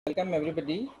Welcome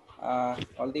everybody,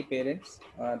 all the parents,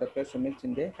 Dr. Sumit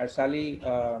Shinde, Harshali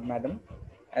madam,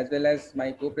 as well as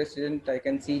my co-president. I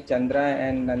can see Chandra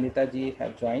and Nandita ji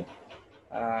have joined.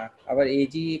 Our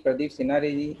AG Pradeep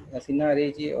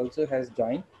Sinha ji also has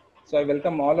joined. So I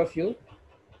welcome all of you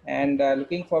and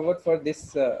looking forward for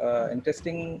this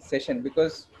interesting session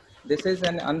because this is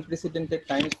an unprecedented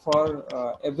times for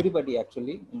everybody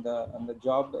actually in the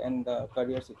job and the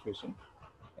career situation.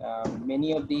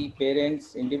 Many of the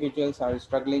parents, individuals are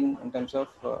struggling in terms of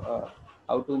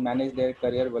how to manage their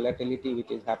career volatility,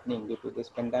 which is happening due to this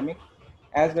pandemic,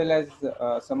 as well as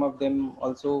some of them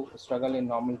also struggle in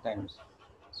normal times.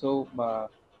 So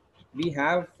we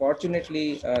have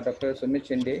fortunately Dr. Sumit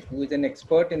Shinde, who is an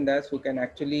expert in this, who can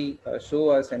actually show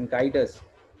us and guide us,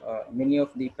 many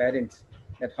of the parents,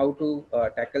 that how to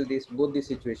tackle this both the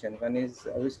situation. One is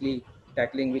obviously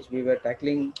tackling which we were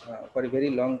tackling for a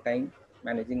very long time,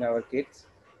 managing our kids,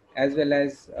 as well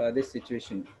as this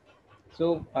situation.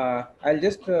 So I'll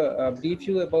just brief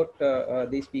you about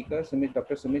the speaker,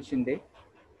 Dr. Sumit Shinde.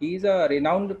 He is a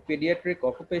renowned pediatric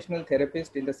occupational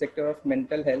therapist in the sector of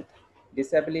mental health,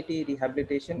 disability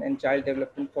rehabilitation, and child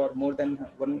development for more than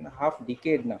 1.5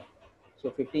 decade now,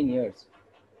 so 15 years.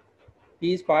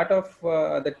 He is part of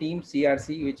the team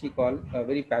CRC, which he called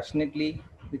very passionately,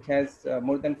 which has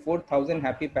more than 4,000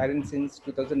 happy parents since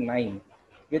 2009,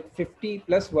 with 50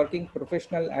 plus working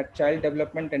professional at Child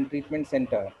Development and Treatment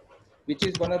Center, which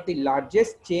is one of the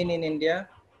largest chain in India,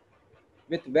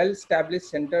 with well-established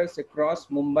centers across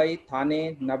Mumbai,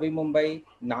 Thane, Navi Mumbai,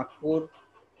 Nagpur.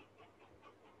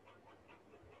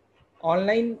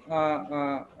 Online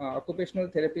occupational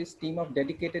therapist team of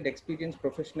dedicated experienced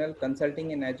professional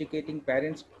consulting and educating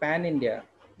parents pan-India,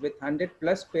 with 100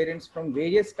 plus parents from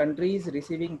various countries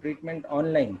receiving treatment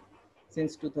online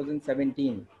since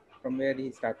 2017, from where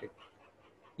he started.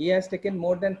 He has taken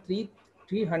more than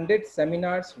 300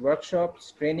 seminars,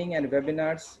 workshops, training and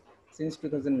webinars since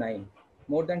 2009.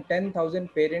 More than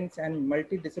 10,000 parents and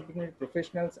multidisciplinary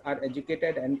professionals are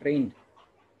educated and trained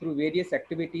through various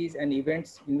activities and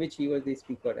events in which he was the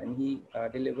speaker, and he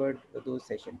delivered those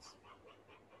sessions.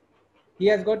 He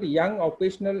has got Young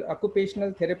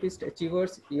Occupational Therapist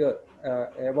Achievers Year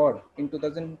Award in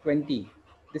 2020.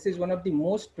 This is one of the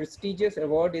most prestigious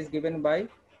award is given by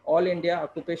All India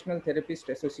Occupational Therapist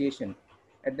Association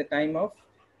at the time of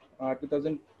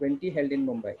 2020 held in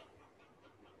Mumbai.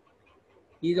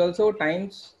 He is also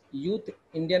Times Youth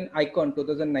Indian Icon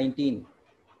 2019.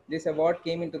 This award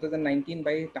came in 2019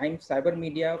 by Times Cyber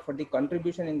Media for the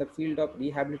contribution in the field of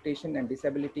rehabilitation and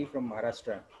disability from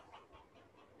Maharashtra.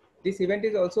 This event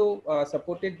is also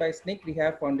supported by Snake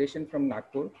Rehab Foundation from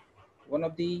Nagpur, one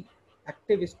of the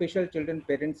active special children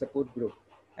parent support group.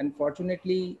 And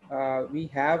fortunately, we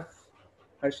have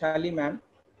Harshali ma'am.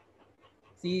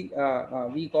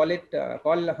 We call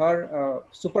her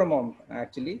super mom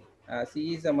actually.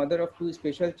 She is a mother of 2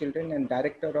 special children and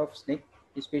director of SNCC,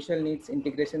 Special Needs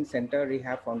Integration Center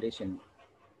Rehab Foundation.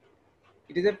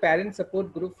 It is a parent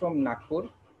support group from Nagpur,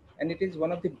 and it is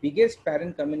one of the biggest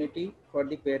parent community for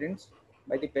the parents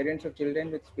by the parents of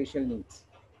children with special needs.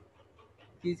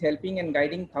 She is helping and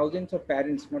guiding thousands of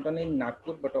parents, not only in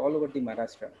Nagpur, but all over the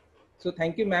Maharashtra. So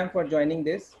thank you, ma'am, for joining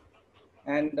this.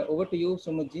 And over to you,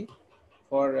 Sumutji,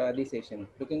 for the session.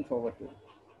 Looking forward to it.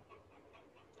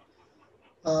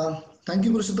 Thank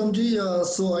you, Purushottamji.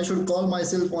 So I should call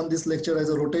myself on this lecture as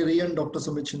a Rotarian, Dr.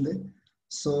 Sumit Shinde.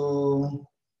 So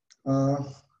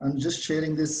I'm just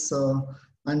sharing this,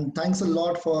 and thanks a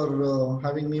lot for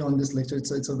having me on this lecture.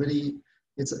 It's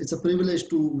a privilege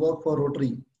to work for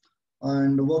Rotary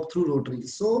and work through Rotary.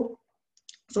 So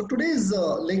today's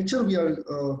lecture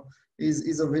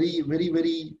is a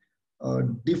very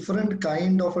different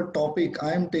kind of a topic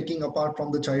I am taking apart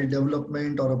from the child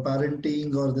development or a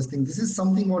parenting or this thing. This is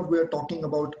something what we are talking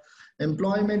about: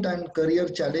 employment and career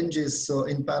challenges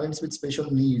in parents with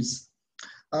special needs.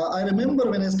 I remember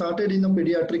when I started in the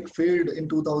pediatric field in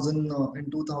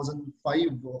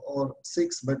 2005 or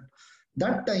 6, but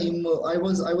that time I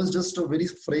was just a very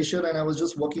fresher, and I was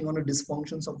just working on the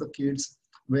dysfunctions of the kids,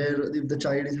 where if the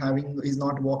child is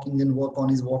not walking, then work on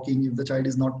his walking. If the child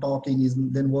is not talking,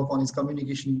 then work on his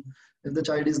communication. If the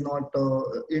child is not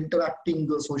interacting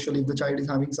socially, if the child is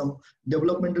having some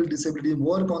developmental disability,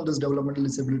 work on this developmental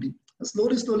disability.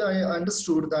 Slowly I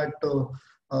understood that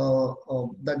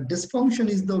that dysfunction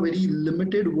is the very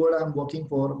limited word I'm working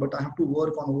for, but I have to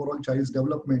work on overall child's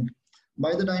development.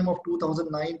 By the time of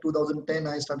 2009, 2010,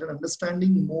 I started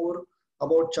understanding more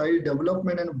about child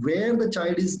development and where the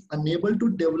child is unable to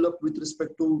develop with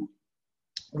respect to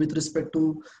with respect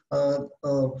to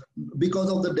because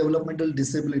of the developmental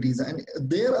disabilities. And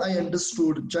there I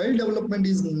understood child development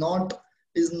is not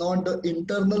the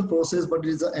internal process, but it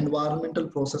is the environmental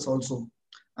process also.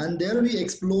 And there we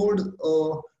explored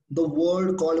the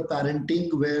word called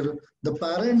parenting, where the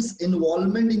parents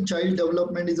involvement in child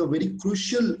development is a very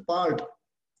crucial part,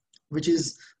 which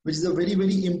is a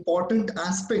very important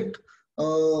aspect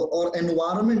or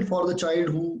environment for the child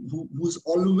who's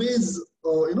always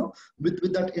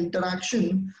with that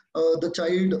interaction. The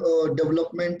child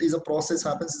development is a process,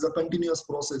 happens is a continuous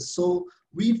process. So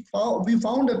we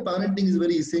found that parenting is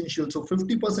very essential. So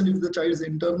 50% is the child's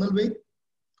internal way,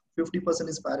 50%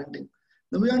 is parenting.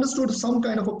 Then we understood some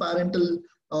kind of a parental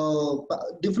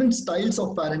different styles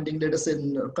of parenting, let us say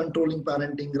controlling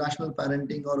parenting, rational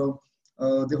parenting, or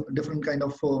different kind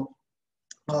of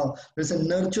there's a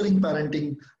nurturing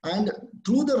parenting. And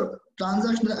through the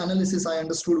transactional analysis, I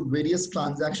understood various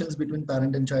transactions between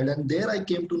parent and child. And there I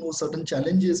came to know certain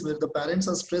challenges where the parents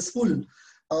are stressful,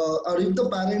 or if the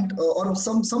parent or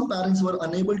some parents were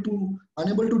unable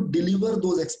to deliver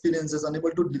those experiences,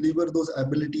 unable to deliver those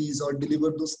abilities or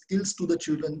deliver those skills to the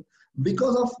children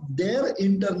because of their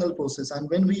internal process. And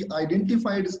when we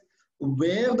identified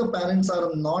where the parents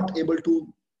are not able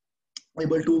to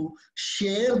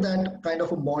share that kind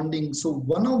of a bonding. So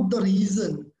one of the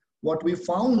reason what we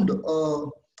found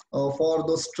for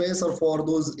those stress or for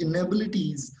those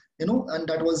inabilities, and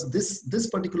that was this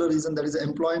particular reason, that is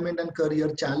employment and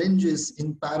career challenges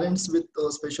in parents with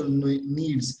special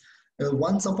needs.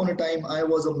 Once upon a time, I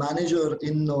was a manager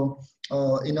in a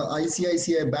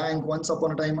ICICI bank. Once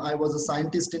upon a time, I was a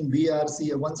scientist in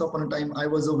VRC. Once upon a time, I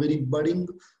was a very budding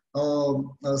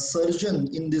surgeon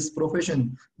in this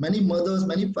profession. Many mothers,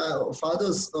 many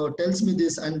fathers tells me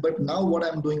this, and but now what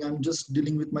I'm doing, I'm just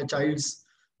dealing with my child's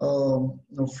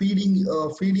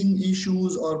feeding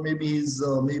issues, or maybe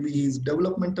his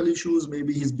developmental issues,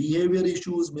 maybe his behavior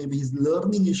issues, maybe his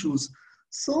learning issues.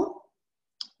 So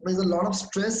there's a lot of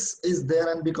stress is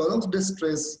there, and because of this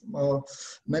stress,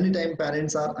 many times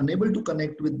parents are unable to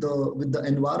connect with the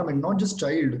environment, not just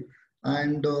child.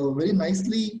 And very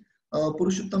nicely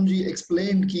Purushottam ji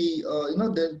explained ki,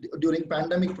 that during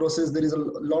pandemic process, there is a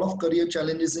lot of career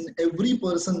challenges in every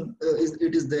person.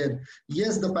 It is there.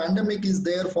 Yes, the pandemic is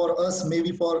there for us,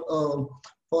 maybe for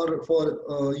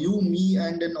you, me,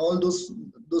 and then all those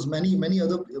many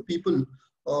other people.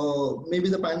 Maybe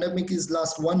the pandemic is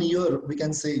last 1 year, we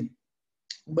can say,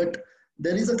 but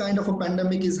there is a kind of a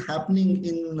pandemic is happening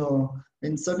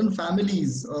in certain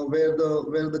families where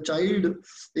the child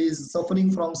is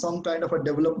suffering from some kind of a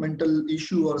developmental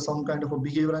issue or some kind of a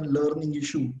behavior and learning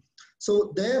issue.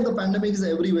 So there the pandemic is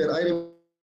everywhere.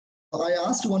 I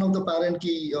asked one of the parent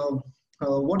ki,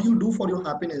 what do you do for your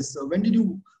happiness? When did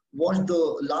you watch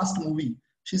the last movie?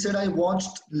 She said, I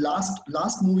watched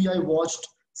last movie I watched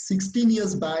 16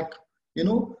 years back,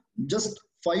 just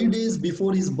 5 days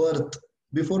before his birth,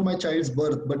 before my child's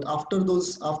birth. But after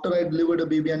I delivered a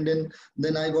baby, and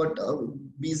then I got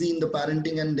busy in the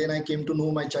parenting, and then I came to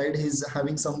know my child is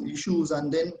having some issues. And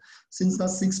then since the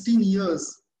 16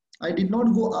 years, I did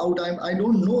not go out. I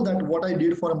don't know that what I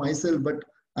did for myself, but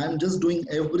I'm just doing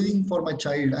everything for my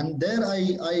child. And there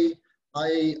I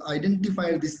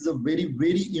identified this is a very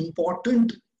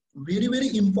important,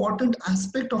 very important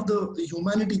aspect of the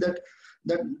humanity, that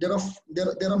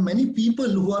there are many people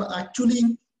who are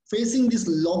actually facing this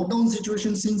lockdown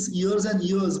situation since years and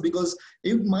years. Because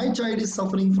if my child is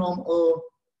suffering from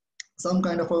some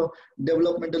kind of a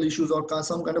developmental issues or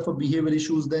some kind of a behavior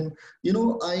issues, then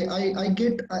I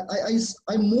get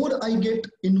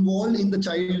involved in the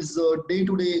child's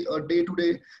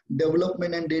day-to-day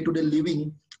development and day-to-day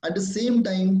living. At the same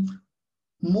time,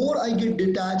 more I get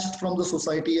detached from the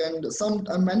society. And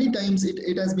many times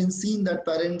it has been seen that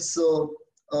parents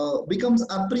becomes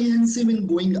apprehensive in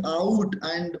going out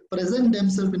and present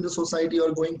themselves in the society,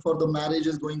 or going for the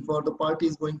marriages, going for the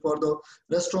parties, going for the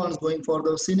restaurants, going for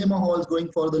the cinema halls, going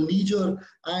for the leisure,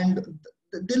 and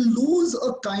they lose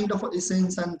a kind of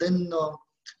essence. And then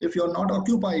if you're not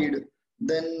occupied,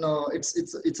 then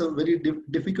it's a very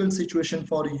difficult situation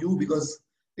for you, because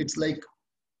it's like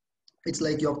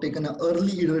you have taken an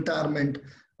early retirement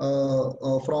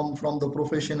from the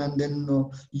profession, and then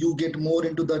you get more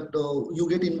into that, you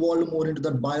get involved more into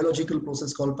that biological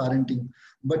process called parenting.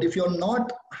 But if you're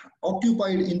not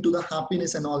occupied into the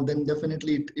happiness and all, then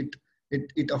definitely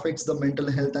it affects the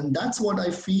mental health. And that's what I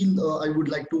feel I would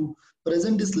like to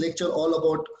present this lecture all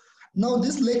about. Now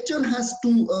this lecture has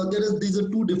these are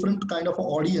two different kind of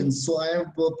audience. So I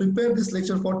have prepared this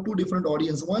lecture for two different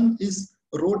audience. One is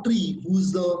Rotary,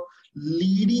 who's the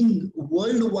leading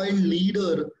worldwide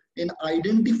leader in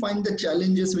identifying the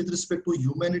challenges with respect to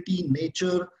humanity,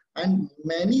 nature, and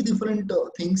many different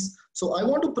things. So I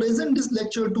want to present this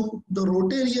lecture to the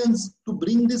Rotarians to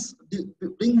bring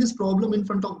this problem in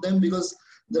front of them, because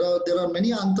there are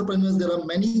many entrepreneurs, there are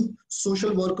many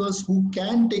social workers who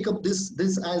can take up this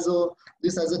as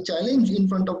a challenge in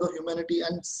front of the humanity.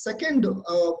 And second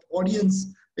audience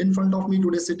in front of me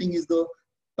today sitting is the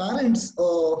parents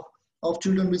of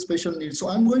children with special needs. So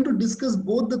I'm going to discuss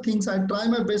both the things. I try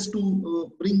my best to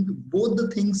bring both the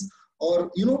things, or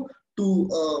to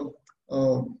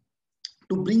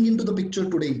bring into the picture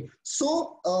today.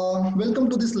 So welcome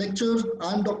to this lecture.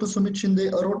 I'm Dr. Sumit Shinde,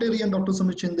 a Rotarian Dr.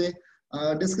 Sumit Shinde,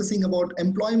 discussing about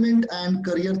employment and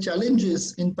career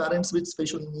challenges in parents with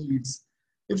special needs.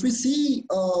 If we see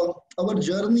our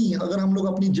journey, अगर हम लोग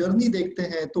अपनी journey देखते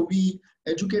हैं, तो we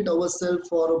educate ourselves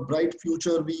for a bright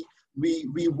future.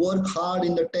 We work hard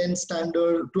in the 10th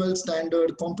standard, 12th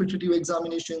standard, competitive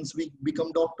examinations. We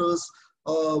become doctors.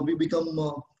 We become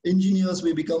engineers.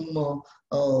 We become a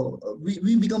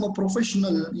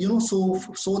professional.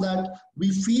 So that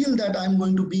we feel that I'm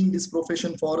going to be in this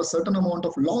profession for a certain amount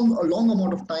of a long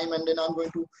amount of time, and then I'm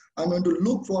going to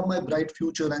look for my bright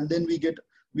future, and then we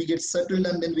get settled,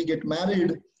 and then we get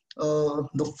married for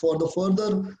the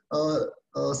further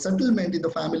settlement in the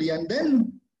family, and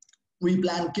then we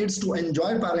plan kids to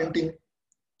enjoy parenting.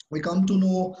 We come to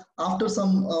know after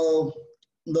some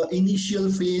the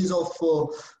initial phase of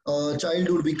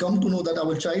childhood, we come to know that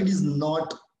our child is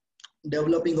not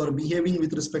developing or behaving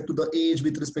with respect to the age,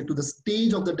 with respect to the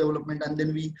stage of the development, and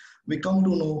then we come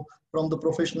to know from the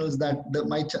professionals that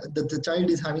the child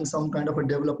is having some kind of a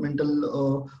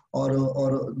developmental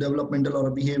or developmental or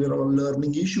a behavioral or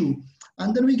learning issue,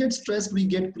 and then we get stressed, we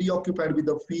get preoccupied with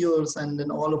the fears, and then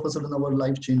all of a sudden our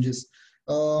life changes.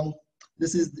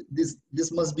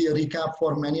 This must be a recap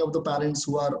for many of the parents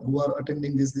who are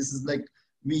attending this. This is like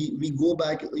we go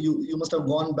back. You must have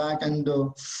gone back, and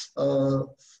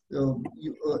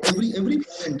every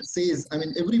parent says. I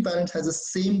mean, every parent has the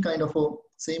same kind of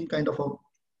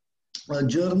a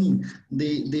journey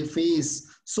they face.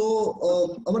 So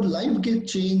our life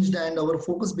gets changed, and our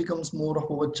focus becomes more of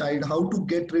our child, how to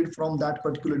get rid from that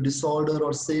particular disorder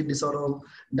or say disorder,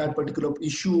 that particular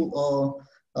issue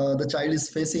the child is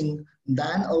facing,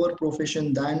 than our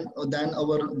profession, than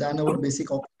our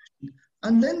basic occupation.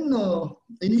 And then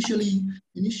initially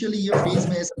ये phase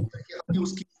में ऐसा होता है कि हमें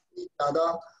उसकी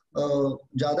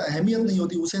ज़्यादा अहमियत नहीं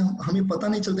होती, उसे हमें पता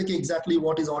नहीं चलता कि exactly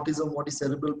what is autism, what is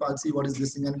cerebral palsy, what is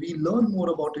this thing, and we learn more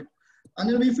about it, and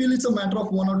then we feel it's a matter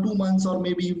of 1 or 2 months, or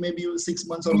maybe 6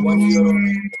 months or 1 year or 2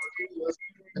 years,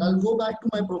 and I'll go back to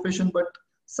my profession. But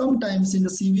sometimes in the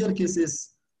severe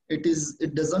cases,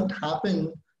 it doesn't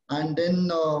happen, and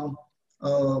then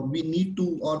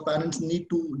our parents need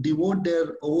to devote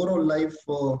their overall life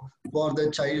for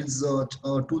their child's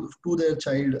to their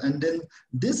child. And then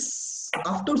this,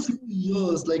 after few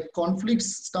years, like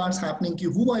conflicts starts happening,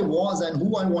 who I was and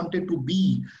who I wanted to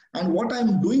be and what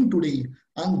I'm doing today.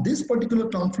 And this particular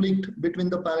conflict between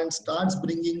the parents starts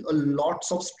bringing a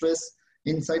lots of stress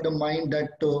inside the mind,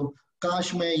 that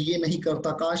काश मैं ये नहीं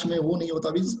करता, काश मैं वो नहीं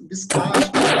होता. This काश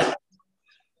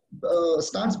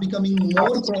starts becoming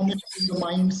more prominent in the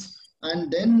minds,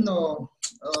 and then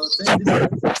this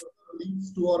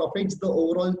leads to or affects the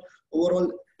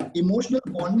overall emotional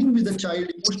bonding with the child,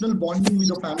 emotional bonding with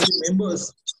the family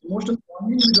members, emotional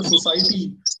bonding with the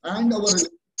society and our,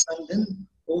 and then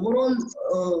overall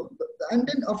and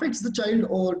then affects the child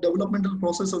or developmental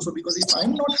process also, because if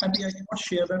I'm not happy, I cannot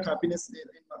share that happiness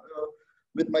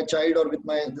with my child or with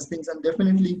my these things. And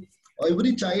definitely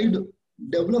every child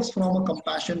develops from a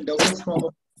compassion, develops from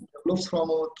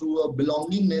through a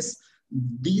belongingness.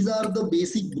 These are the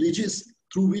basic bridges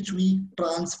through which we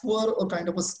transfer a kind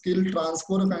of a skill,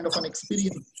 transfer a kind of an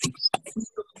experience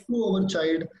to our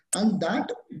child, and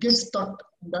that gets stuck.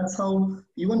 That's how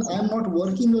even I'm not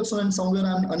working also, and somewhere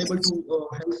I'm unable to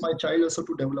help my child also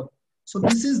to develop. So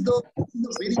this is the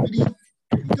very, very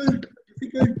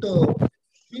difficult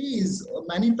phase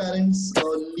many parents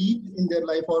lead in their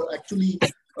life, or actually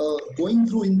going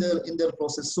through in their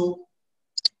process. So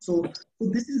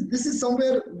this is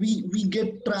somewhere we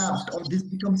get trapped, or this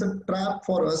becomes a trap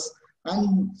for us,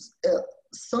 and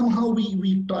somehow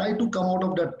we try to come out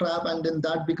of that trap, and then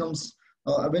that becomes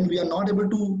when we are not able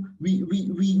to,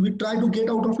 we try to get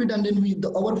out of it, and then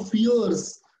our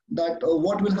fears that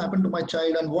what will happen to my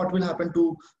child, and what will happen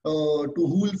to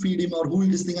who will feed him, or who will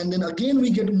this thing, and then again we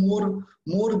get more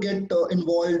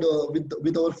involved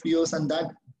with our fears, and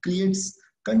that creates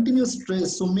continuous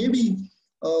stress. So maybe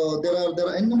there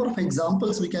are a number of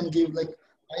examples we can give. Like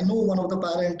I know one of the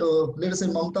parent, let us say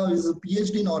Mamta is a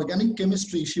PhD in organic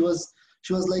chemistry. She was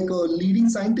like a leading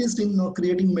scientist in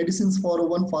creating medicines for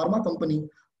one pharma company.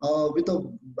 With a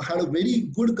had a very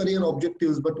good career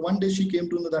objectives, but one day she came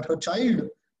to know that her child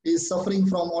is suffering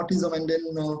from autism, and then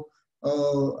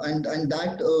and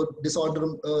that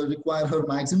disorder require her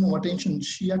maximum attention.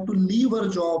 She had to leave her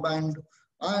job and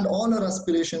all her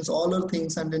aspirations, all her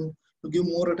things, and then to give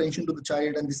more attention to the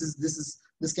child. And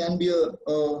this can be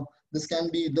this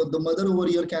can be the mother over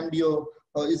here can be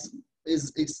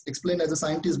is explained as a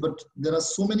scientist, but there are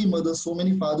so many mothers, so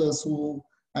many fathers who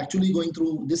actually going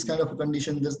through this kind of a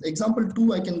condition. This example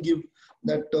two I can give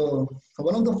that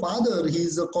one of the father,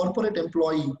 he's a corporate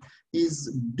employee. He's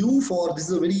due for, this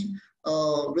is a very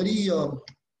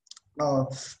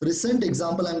recent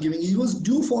example I'm giving. He was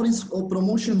due for his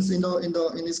promotions in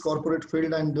his corporate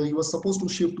field, and he was supposed to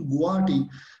shift to Guwahati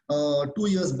 2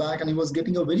 years back, and he was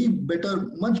getting a very better,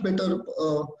 much better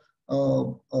uh,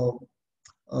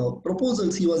 uh,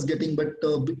 proposals he was getting, but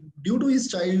due to his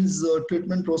child's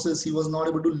treatment process, he was not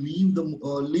able to leave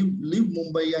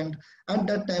Mumbai, and at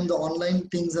that time the online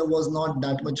things was not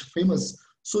that much famous.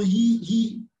 So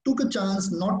he took a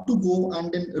chance not to go and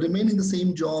then remain in the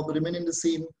same job, remain in the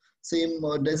same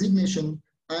designation.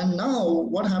 And now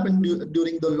what happened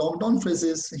during the lockdown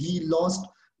phases, he lost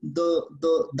the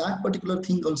that particular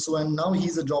thing also, and now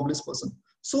he's a jobless person.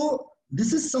 So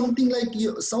this is something like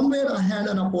somewhere I had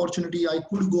an opportunity, I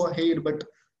could go ahead, but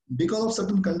because of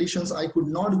certain conditions I could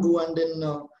not go, and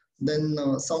then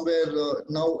somewhere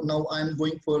now I'm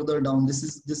going further down. This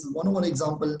is one of our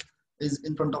example is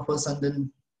in front of us. And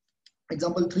then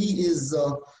example three is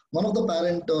one of the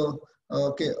parent,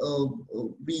 okay,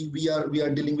 we are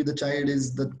dealing with the child,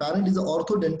 is the parent is an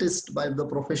orthodontist by the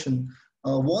profession,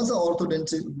 was an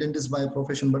orthodontist by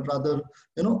profession, but rather,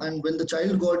 and when the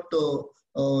child got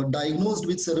diagnosed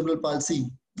with cerebral palsy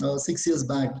 6 years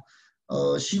back,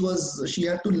 she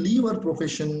had to leave her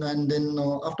profession, and then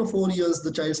after 4 years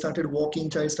the child started walking,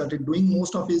 child started doing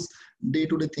most of his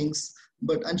day-to-day things,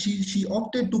 but and she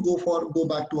opted to go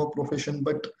back to her profession.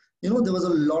 But there was a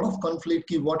lot of conflict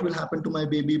ki what will happen to my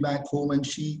baby back home, and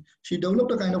she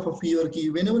developed a kind of a fear ki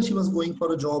whenever she was going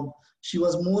for a job, she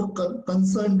was more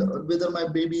concerned whether my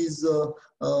baby is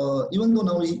even though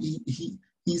now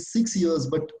he's 6 years,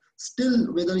 but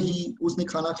still whether he उसने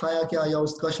खाना खाया क्या या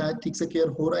उसका शायद ठीक से care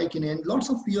हो रहा है कि नहीं, and lots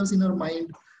of fears in her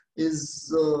mind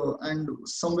is and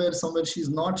somewhere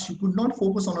she could not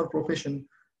focus on her profession.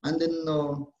 And then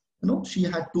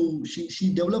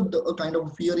she developed a kind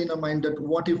of fear in her mind that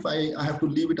what if I have to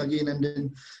leave it again, and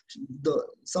then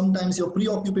sometimes your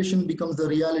preoccupation becomes the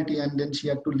reality, and then she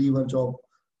had to leave her job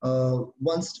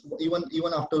once,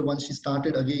 even after once she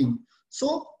started again.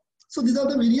 So these are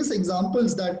the various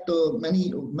examples that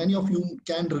many of you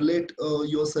can relate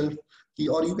yourself,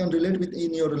 or you can relate with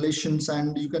in your relations,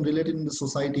 and you can relate it in the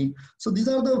society. So these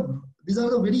are the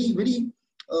very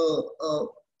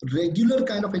regular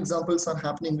kind of examples are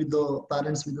happening with the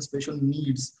parents with the special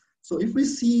needs. So if we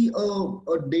see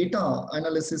a data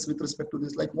analysis with respect to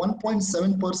this, like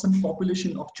 1.7%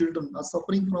 population of children are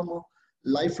suffering from a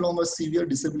lifelong or severe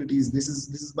disabilities. This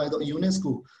is by the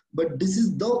UNESCO, but this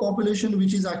is the population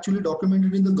which is actually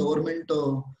documented in the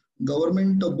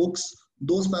government books.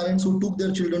 Those parents who took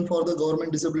their children for the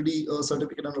government disability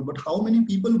certificate, but how many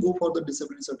people go for the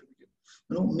disability certificate?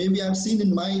 Maybe I've seen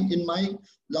in my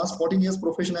last 14 years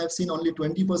profession, I've seen only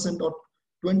 20% or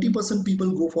 20%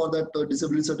 people go for that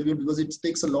disability certificate, because it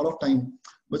takes a lot of time.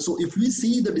 But so if we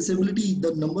see the disability,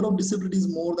 the number of disabilities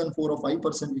more than 4 or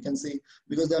 5%, we can say,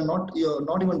 because they are not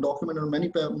even documented.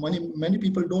 Many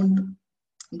people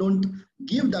don't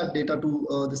give that data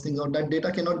to this thing, or that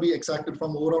data cannot be extracted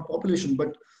from overall population.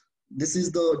 But this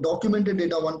is the documented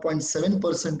data.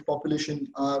 1.7% population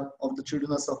of the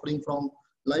children are suffering from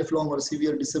lifelong or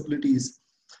severe disabilities.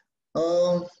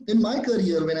 In my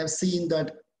career, when I've seen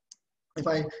that if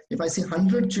I see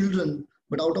 100 children,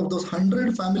 but out of those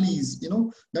 100 families,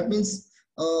 that means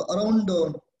around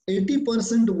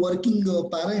 80% working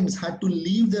parents had to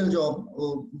leave their job.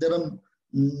 There are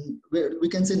we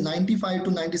can say 95 to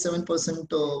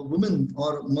 97% women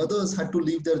or mothers had to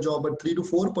leave their job, but 3 to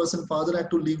 4% father had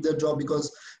to leave their job,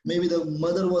 because maybe the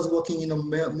mother was working in a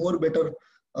more better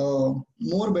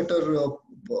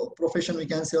profession, we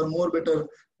can say, or more better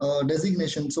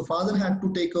designation. So father had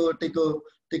to take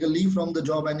a leave from the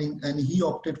job, and he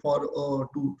opted for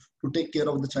to take care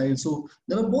of the child. So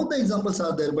there are both the examples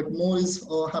are there, but more is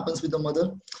happens with the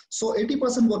mother. So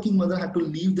 80% working mother had to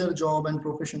leave their job and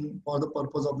profession for the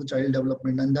purpose of the child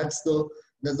development, and that's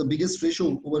the biggest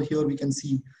ratio over here we can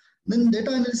see. Then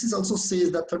data analysis also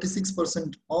says that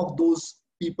 36% of those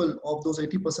people, of those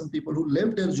 80% people who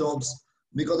left their jobs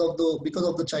because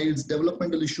of the child's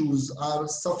developmental issues, are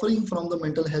suffering from the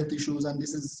mental health issues, and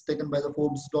this is taken by the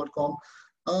Forbes.com.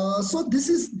 So this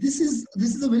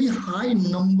is a very high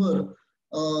number,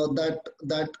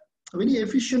 that a very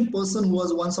efficient person who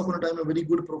was once upon a time a very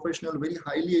good professional, very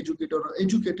highly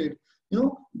educated,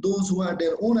 those who had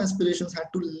their own aspirations had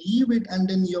to leave it, and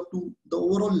then you have to, the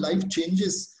overall life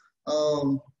changes.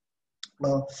 Um,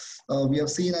 we have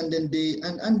seen, and then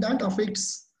and that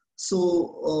affects,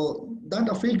 that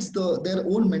affects their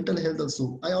own mental health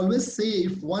also. I always say,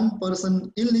 if one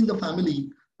person ill in the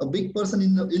family, a big person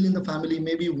ill in the family,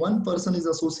 maybe one person is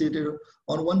associated,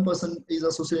 or one person is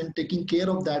associated in taking care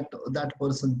of that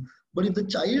person. But if the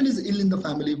child is ill in the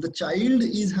family, if the child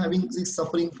is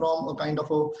suffering from a kind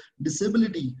of a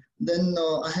disability, then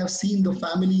I have seen the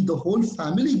whole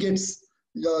family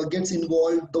gets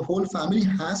involved. The whole family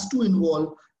has to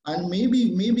involve, and may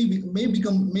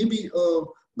become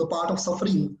the part of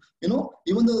suffering.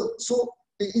 Even the so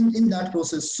in that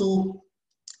process. So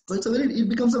it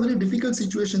becomes a very difficult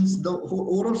situation. The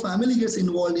overall family gets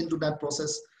involved into that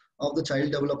process of the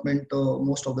child development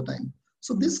most of the time.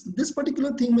 So this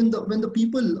particular thing, when the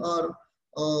people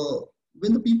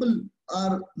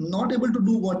are not able to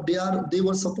do what they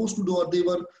were supposed to do, or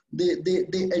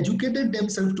they educated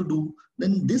themselves to do,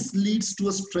 then this leads to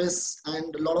a stress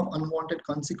and a lot of unwanted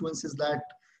consequences, that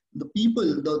the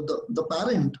people, the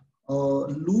parent,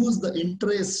 lose the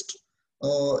interest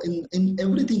in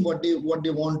everything what they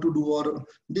want to do, or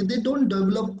they don't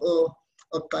develop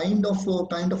a kind of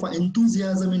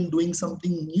enthusiasm in doing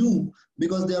something new,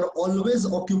 because they are always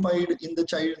occupied in the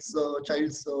child's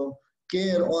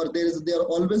care, or they are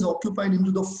always occupied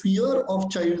into the fear of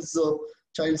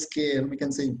child's care, we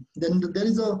can say. Then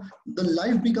the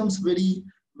life becomes very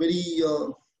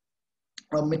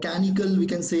mechanical, we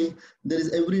can say. There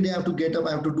is, every day I have to get up,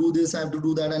 I have to do this, I have to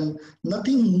do that, and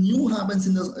nothing new happens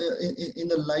in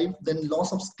the life. Then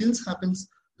loss of skills happens,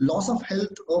 loss of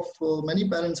health of many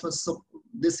parents.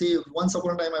 They say, once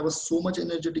upon a time I was so much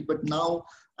energetic, but now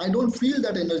I don't feel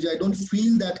that energy, I don't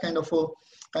feel that kind of a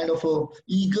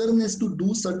eagerness to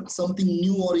do something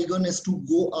new, or eagerness to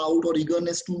go out, or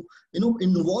eagerness to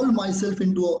involve myself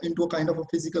into a kind of a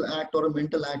physical act or a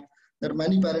mental act, that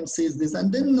many parents says this.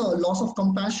 And then loss of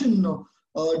compassion,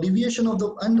 deviation of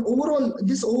the, and overall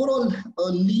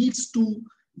leads to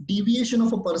deviation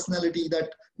of a personality, that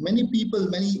many people,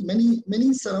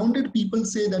 many surrounded people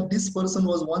say that this person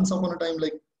was once upon a time,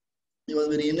 like, he was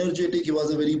very energetic, he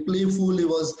was a very playful, he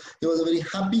was a very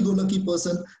happy-go-lucky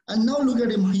person, and now look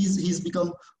at him,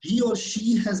 he or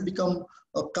she has become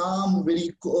calm,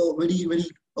 very cool,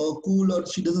 or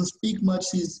she doesn't speak much,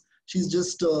 she's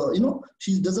just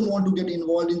she doesn't want to get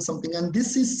involved in something. And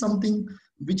this is something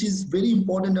which is very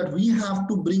important that we have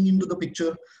to bring into the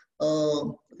picture.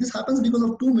 This happens because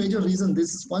of two major reasons.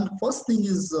 This is one. First thing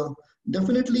is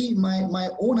definitely my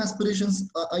own aspirations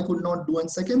I could not do, and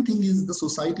second thing is the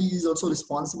society is also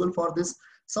responsible for this.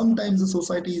 Sometimes the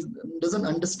society doesn't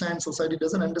understand. Society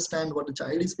doesn't understand what the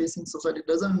child is facing. Society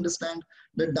doesn't understand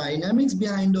the dynamics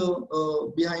behind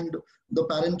the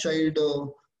parent-child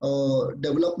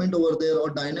development over there, or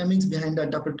dynamics behind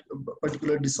that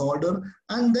particular disorder,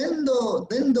 and then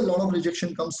the lot of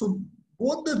rejection comes. So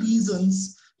both the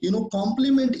reasons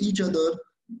complement each other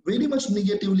very much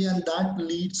negatively, and that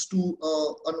leads to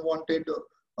unwanted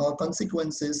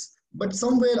consequences. But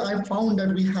somewhere I found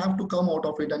that we have to come out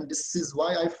of it, and this is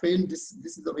why I feel this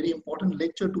is a very important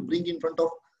lecture to bring in front of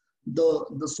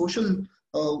the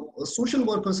social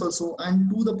workers also, and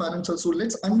to the parents also.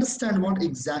 Let's understand what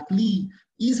exactly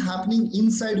is happening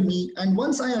inside me, and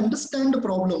once I understand the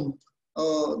problem,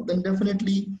 then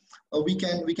definitely we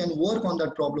can work on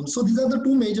that problem. So these are the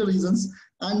two major reasons,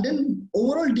 and then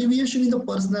overall deviation in the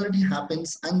personality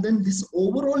happens, and then this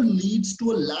overall leads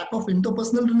to a lack of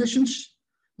interpersonal relationship.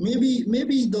 Maybe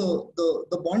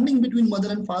the bonding between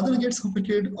mother and father gets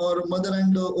affected, or mother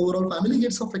and the overall family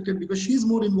gets affected because she's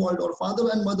more involved, or father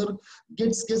and mother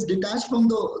gets detached from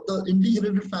the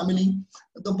integrated family.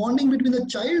 The bonding between the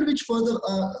child, which further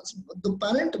the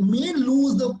parent may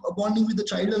lose the bonding with the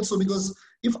child also, because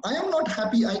if I am not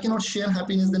happy, I cannot share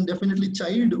happiness. Then definitely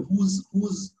child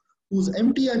who's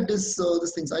empty at this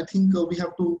things. I think we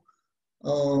have to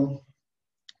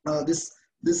uh,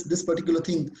 this particular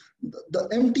thing, the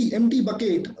empty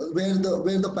bucket, where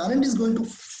the parent is going to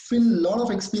fill a lot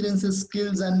of experiences,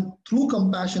 skills, and through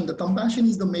compassion. The compassion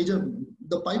is the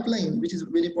the pipeline, which is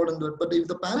very important. But if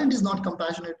the parent is not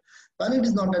compassionate, parent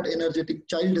is not that energetic,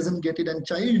 child doesn't get it, and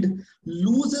child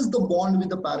loses the bond with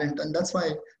the parent. And that's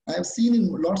why I have seen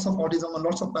in lots of autism and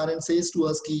lots of parents says to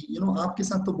us ki, you know, aapke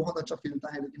saath to bahut acha khelta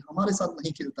hai, lekin hamare saath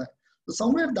nahi khelta hai. So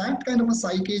somewhere that kind of a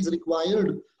psyche is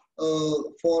required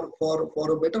for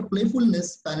a better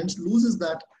playfulness. Parents loses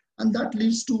that, and that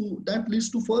leads to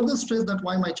further stress, that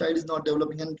why my child is not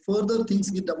developing, and further things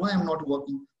get why I'm not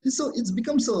working. So it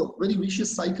becomes a very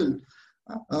vicious cycle.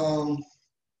 Um,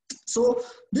 so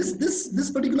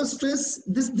this particular stress,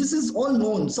 this is all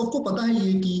known. सबको पता है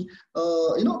ये कि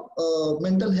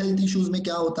mental health issues में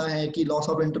क्या होता है कि loss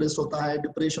of interest होता है,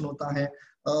 depression होता है,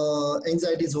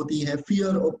 anxieties होती है,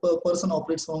 fear, a person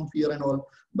operates from fear and all.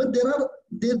 But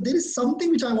there is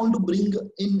something which I want to bring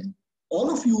in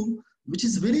all of you, which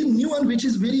is very new and which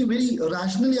is very, very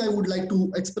rationally I would like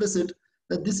to express it,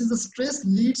 that this is the stress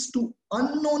leads to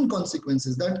unknown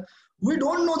consequences, that we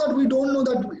don't know that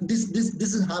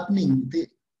this is happening.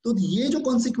 तो ये जो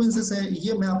consequences है,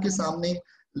 ये मैं आपके सामने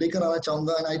लेकर आना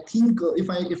चाहूँगा. And I think if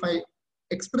I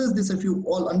express this, if you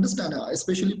all understand,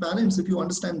 especially parents, if you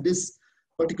understand this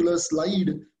particular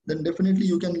slide, then definitely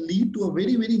you can lead to a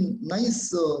very, very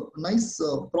nice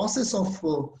process of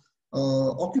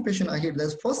occupation ahead.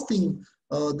 That's first thing.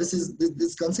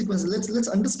 This consequences. Let's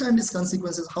understand these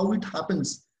consequences, how it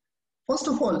happens. First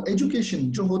of all education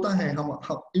जो होता है, हम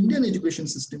Indian education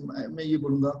system में ये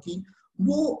बोलूंगा कि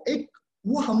वो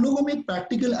हम लोगों में एक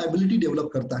प्रैक्टिकल एबिलिटी डेवलप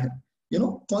करता है.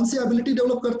 कौन सी एबिलिटी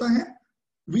डेवलप करता है?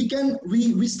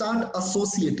 we start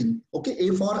associating. Okay,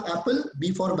 A for apple,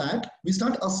 B for bat. We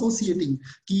start associating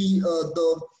कि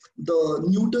the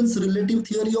Newton's relative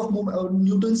theory of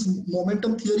Newton's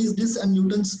momentum theory is this, and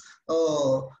Newton's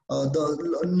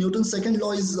second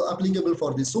law is applicable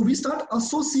for this. So we start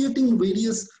associating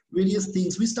various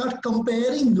things. We start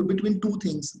comparing between two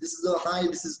things. This is a high,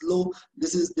 this is low,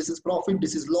 this is profit,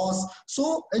 this is loss.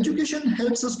 So education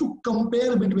helps us to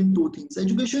compare between two things.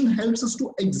 Education helps us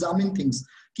to examine things.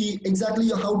 Exactly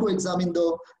how to examine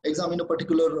a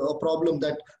particular problem,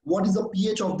 that what is the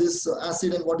pH of this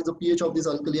acid and what is the pH of this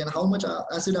alkali, and how much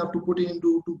acid I have to put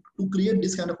into to create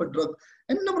this kind of a drug,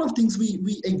 and a number of things.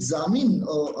 We examine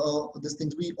these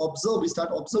things, we observe, we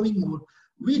start observing more,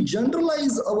 we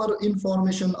generalize our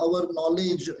information, our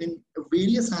knowledge in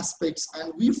various aspects,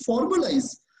 and we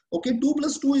formalize. Okay, 2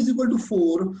 plus 2 is equal to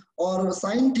 4, or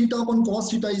sine theta upon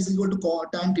cos theta is equal to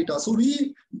tan theta. So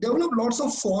we develop lots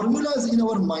of formulas in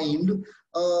our mind,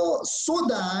 so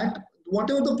that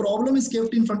whatever the problem is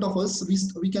kept in front of us,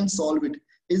 we can solve it.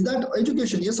 Is that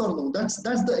education? Yes or no? That's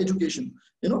the education.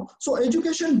 So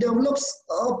education develops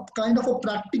a kind of a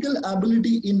practical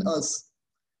ability in us.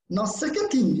 Now, second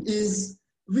thing is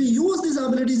we use these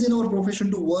abilities in our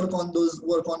profession to work on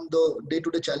the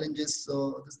day-to-day challenges,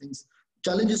 these things.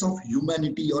 Challenges of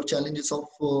humanity, or challenges of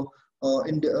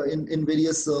in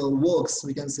various works,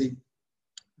 we can say.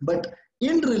 But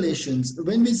in relations,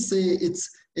 when we say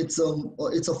it's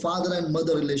a father and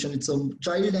mother relation, it's a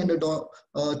child and a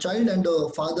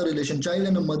father relation, child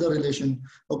and a mother relation.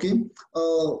 Okay,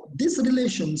 these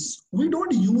relations, we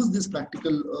don't use this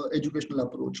practical educational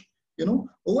approach.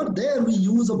 Over there we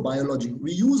use a biology,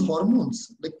 we use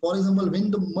hormones. Like, for example, when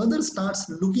the mother looks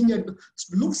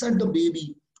at the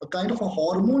baby, a kind of a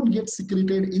hormone gets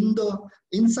secreted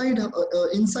inside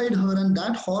her, and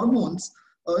that hormones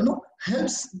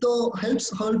helps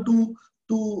her to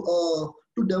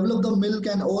develop the milk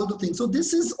and all the things. So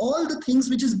this is all the things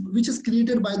which is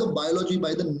created by the biology,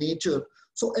 by the nature.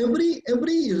 So every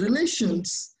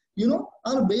relations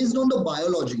are based on the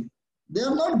biology. They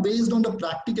are not based on the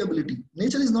practicability.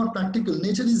 Nature is not practical.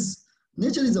 Nature is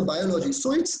a biology.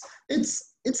 So it's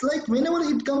like whenever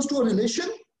it comes to a relation,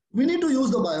 we need to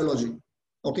use the biology.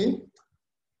 Okay,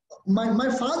 my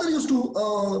father used to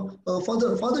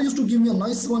father used to give me a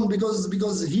nice one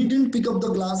because he didn't pick up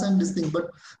the glass and this thing.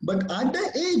 But at the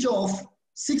age of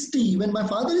 60, when my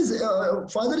father is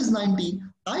 90,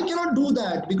 I cannot do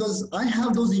that because I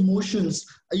have those emotions.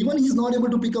 Even he's not able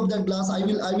to pick up that glass, I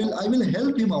will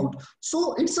help him out.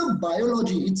 So it's a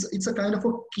biology. It's a kind of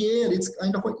a care. It's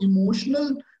kind of an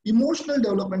emotional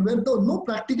development where no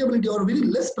practicability or very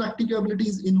less practicability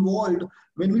is involved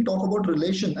when we talk about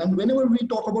relation. And whenever we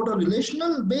talk about a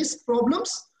relational based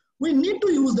problems, we need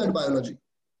to use that biology.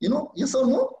 Yes or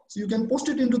no? So you can post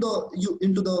it into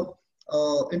the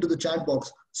chat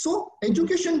box. So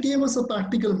education gave us a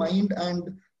practical mind,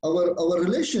 and our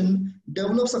relation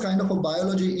develops a kind of a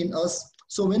biology in us.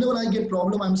 So whenever I get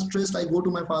problem, I'm stressed, I go to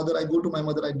my father, I go to my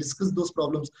mother, I discuss those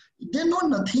problems. They know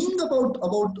nothing about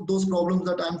those problems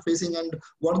that I'm facing and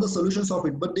what are the solutions of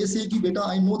it. But they say, ki, beta,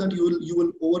 I know that you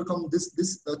will overcome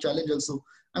this challenge also.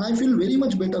 And I feel very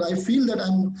much better. I feel that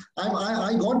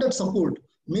I got that support.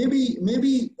 Maybe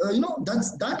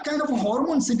that's that kind of a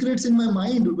hormone secretes in my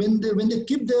mind when they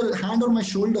keep their hand on my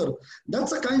shoulder.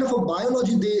 That's a kind of a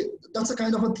biology that's a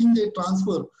kind of a thing they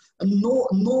transfer. And no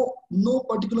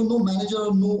particular, no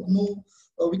manager, no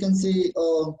we can say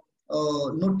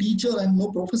no teacher and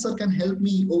no professor can help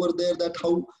me over there, that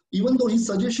how, even though his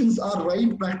suggestions are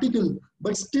right, practical,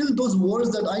 but still those words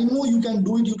that I know you can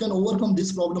do it, you can overcome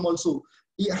this problem also.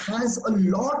 It has a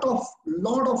lot of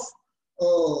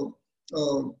uh,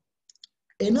 uh,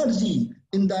 energy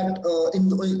in that in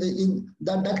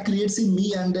that creates in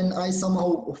me, and then I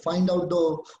somehow find out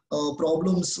the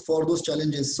problems for those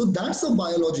challenges. So that's a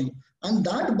biology, and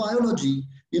that biology,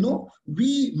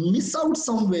 we miss out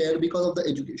somewhere because of the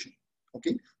education.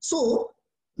 Okay, so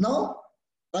now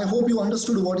I hope you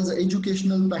understood what is the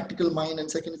educational practical mind, and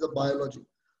second is the biology.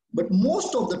 But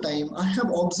most of the time I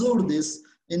have observed this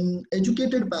in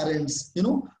educated parents,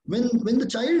 when the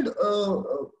child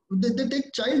they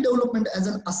take child development as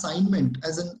an assignment,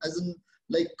 as an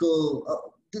like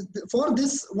for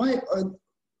this, why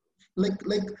like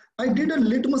I did a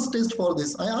litmus test for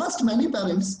this. I asked many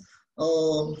parents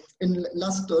in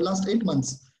last 8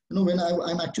 months, when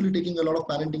I'm actually taking a lot of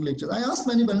parenting lectures. I asked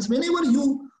many parents, whenever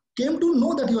you came to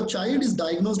know that your child is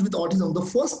diagnosed with autism, the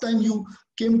first time you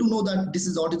came to know that this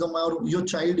is autism, or your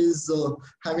child is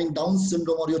having Down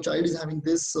syndrome, or your child is having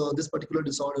this particular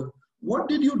disorder, what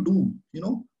did you do,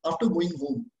 after going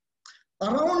home?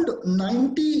 Around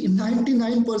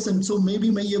 99%, so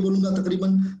maybe मैं ये बोलूँगा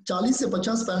तकरीबन 40 से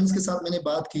 50 parents के साथ मैंने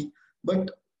बात की,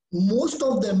 but most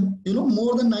of them,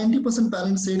 more than 90%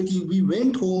 parents said कि we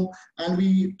went home and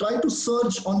we tried to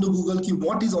search on the Google कि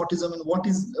what is autism and what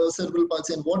is cerebral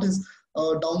palsy and what is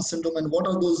Down syndrome and what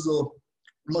are those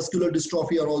muscular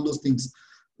dystrophy or all those things.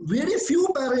 Very few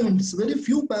parents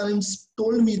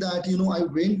told me that, I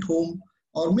went home,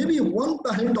 or maybe one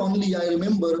parent only I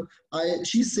remember,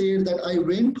 she said that I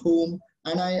went home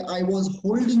and I was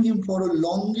holding him for a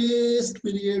longest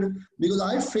period because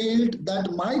I felt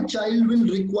that my child will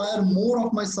require more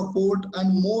of my support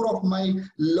and more of my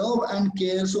love and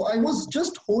care. So I was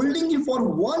just holding him for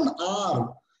 1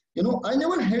 hour. I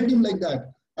never held him like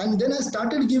that. And then I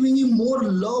started giving him more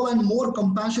love and more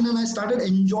compassion, and I started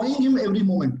enjoying him every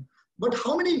moment. But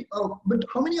how many of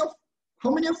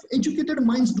educated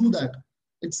minds do that?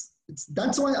 It's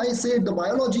that's why I say the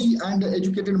biology and the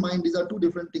educated mind, these are two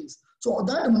different things. So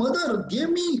that mother gave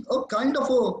me a kind of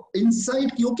a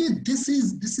insight. Okay, this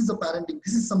is a parenting.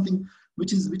 This is something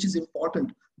which is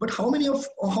important. But how many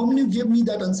gave me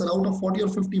that answer out of 40 or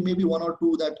 50? Maybe one or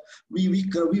two that we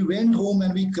went home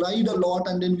and we cried a lot,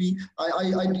 and then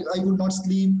I could not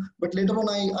sleep. But later on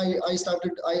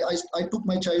I took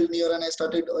my child near and I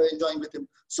started enjoying with him.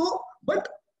 So, but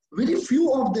very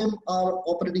few of them are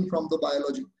operating from the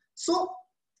biology. So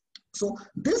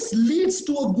this leads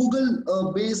to a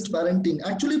Google based parenting.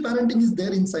 Actually, parenting is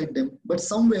there inside them, but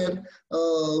somewhere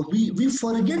we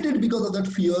forget it because of that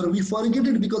fear. We forget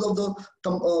it because of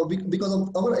because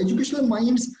of our educational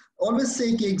minds always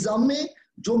say कि exam में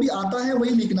जो भी आता है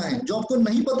वही लिखना है, जो आपको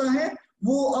नहीं पता है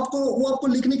वो आपको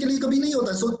लिखने के लिए कभी नहीं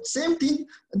होता है. So same thing.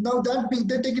 Now that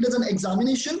they take it as an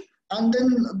examination, and then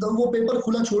वो पेपर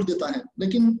खुला छोड़ देता है.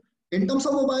 लेकिन in terms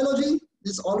of biology,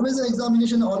 it's always an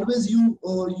examination. Always you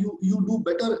do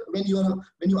better when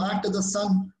you act as a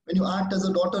son, when you act as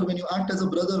a daughter, when you act as a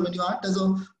brother, when you act as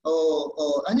a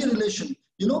any relation.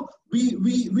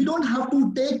 We don't have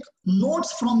to take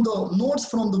notes from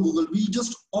the Google. We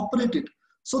just operate it.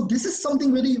 So this is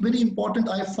something very very important.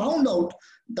 I found out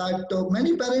that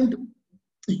many parents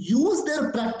use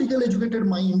their practical educated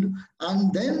mind,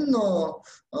 and then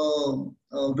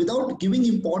without giving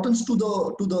importance to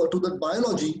the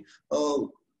biology,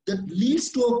 that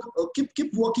leads to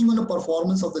keep working on a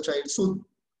performance of the child. So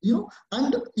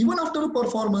and even after a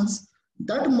performance,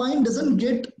 that mind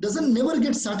doesn't never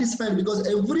get satisfied, because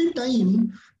every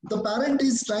time the parent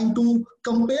is trying to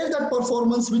compare that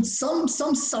performance with some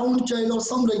sound child or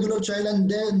some regular child, and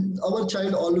then our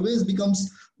child always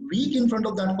becomes weak in front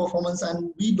of that performance,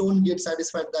 and we don't get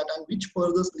satisfied that, and which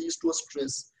further leads to a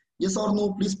stress. Yes or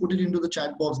no, please put it into the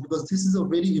chat box, because this is a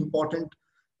very important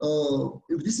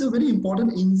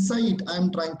insight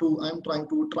I'm trying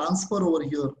to transfer over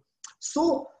here.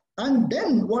 So, and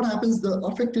then what happens, the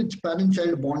affected parent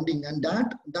child bonding, and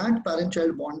that parent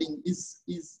child bonding is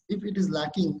if it is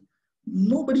lacking,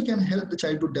 nobody can help the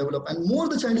child to develop. And more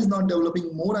the child is not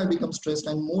developing, more I become stressed,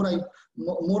 and more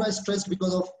I stressed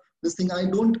because of this thing. I'm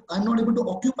not able to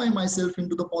occupy myself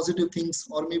into the positive things,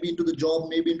 or maybe into the job,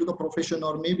 maybe into the profession,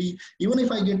 or maybe even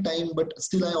if I get time, but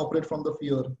still I operate from the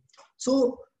fear.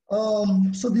 So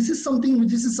so this is something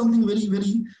very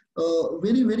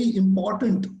very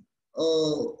important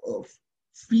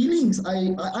feelings.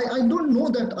 I don't know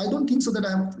that, I don't think so that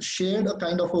I have shared a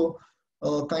kind of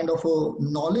a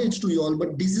knowledge to you all,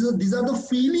 but these are the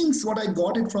feelings what I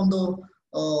got it from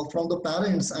the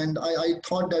parents, and I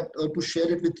thought that to share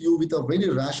it with you with a very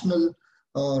rationally.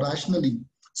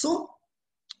 So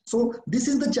this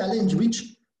is the challenge,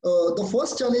 which the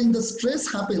first challenge, the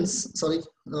stress happens. Sorry,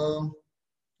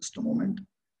 just a moment.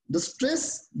 The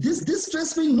stress, this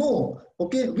stress we know,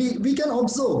 okay, we can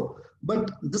observe.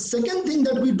 But the second thing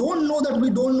that we don't know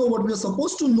what we are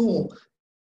supposed to know.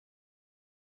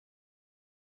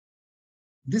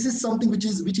 This is something which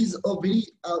is a very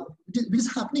which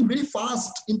is happening very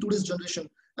fast in today's generation.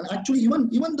 And actually, even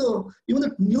the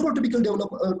neurotypical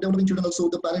developing children also,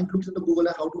 the parent looks at the Google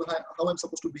and how I'm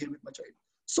supposed to behave with my child.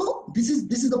 So this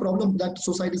is the problem that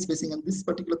society is facing, and this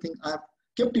particular thing I have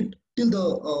kept it till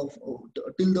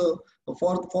the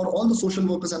for all the social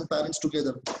workers and parents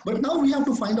together. But now we have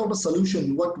to find out a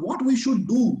solution. What we should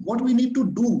do, what we need to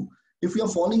do if we are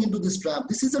falling into this trap.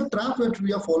 This is a trap that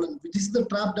we are fallen. This is the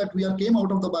trap that we are came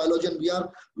out of the biology, and we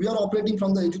are operating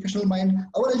from the educational mind.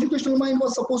 Our educational mind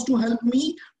was supposed to help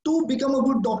me to become a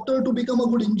good doctor, to become a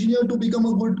good engineer, to become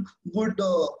a good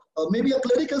maybe a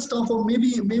clerical staff, or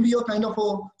maybe a kind of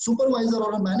a supervisor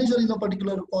or a manager in a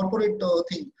particular corporate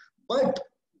thing. But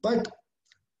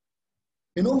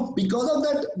you know, because of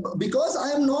that, because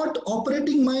I am not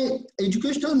operating my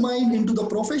educational mind into the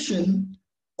profession,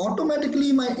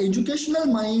 automatically my educational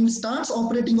mind starts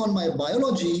operating on my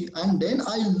biology, and then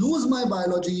I lose my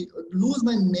biology, lose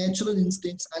my natural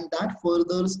instincts, and that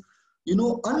furthers, you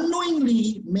know,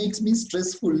 unknowingly makes me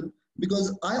stressful,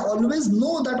 because I always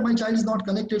know that my child is not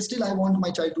connected, still I want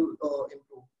my child to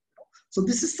improve. So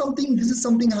this is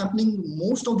something happening.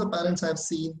 Most of the parents I have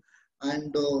seen,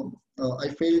 and I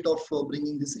failed of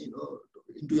bringing this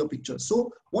into your picture.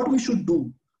 So what we should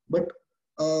do, but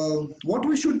what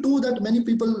we should do, that many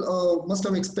people must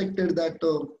have expected that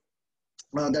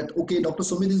that okay, Dr.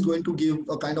 Sumit is going to give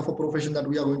a kind of a profession that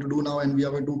we are going to do now, and we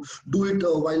are going to do it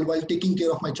while taking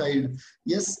care of my child.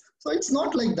 Yes, so it's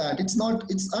not like that. It's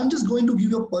not. I'm just going to give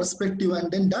you a perspective,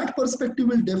 and then that perspective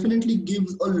will definitely give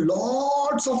a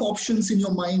lots of options in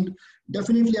your mind.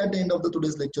 Definitely at the end of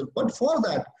today's lecture. But for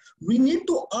that, we need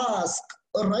to ask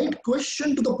a right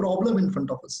question to the problem in front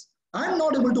of us. I'm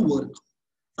not able to work.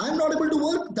 I'm not able to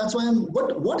work. That's why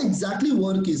what exactly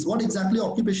work is, what exactly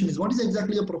occupation is, what is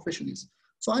exactly a profession is.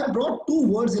 So I have brought two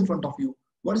words in front of you.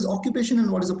 What is occupation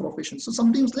and what is a profession? So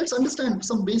sometimes let's understand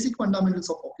some basic fundamentals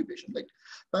of occupation. Like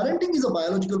parenting is a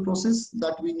biological process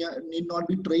that we need not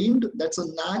be trained. That's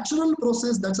a natural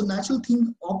process. That's a natural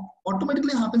thing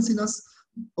automatically happens in us.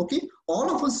 Okay, all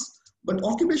of us. But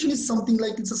occupation is something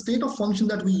like it's a state of function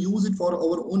that we use it for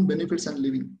our own benefits and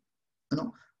living. You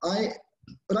know,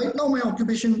 right now my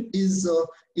occupation is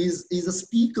a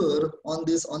speaker on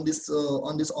this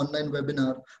online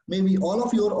webinar. Maybe all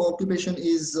of your occupation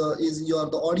is you are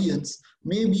the audience.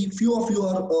 Maybe few of you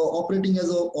are operating as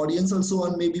an audience also,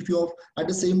 and maybe few of at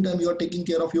the same time you are taking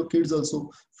care of your kids also.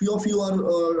 Few of you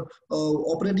are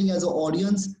operating as an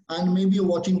audience, and maybe you're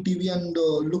watching TV and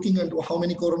looking at how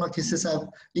many corona cases have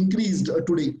increased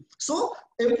today. So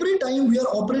every time we are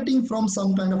operating from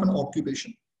some kind of an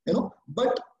occupation, you know.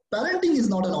 But parenting is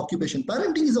not an occupation.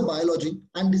 Parenting is a biology,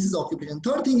 and this is occupation.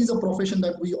 Third thing is a profession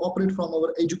that we operate from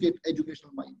our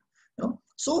educational mind. You know.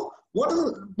 So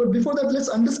but before that, let's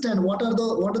understand what are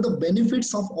the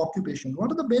benefits of occupation.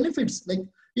 What are the benefits? Like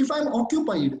if I'm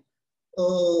occupied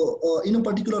in a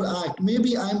particular act,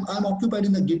 maybe I'm occupied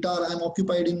in the guitar, I'm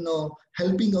occupied in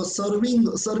helping or serving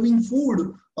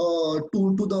food to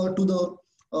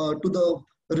the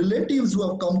relatives who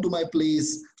have come to my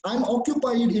place. I'm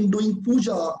occupied in doing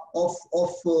puja of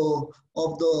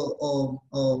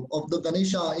the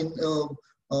Ganesha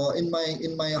in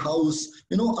my house.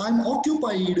 You know, I'm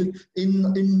occupied in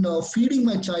feeding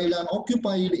my child. I'm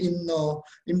occupied in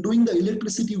doing the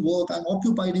electricity work. I'm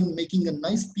occupied in making a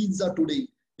nice pizza today.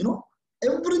 You know,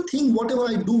 everything, whatever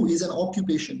I do is an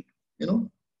occupation. You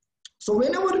know, so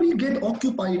whenever we get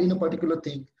occupied in a particular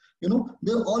thing, you know,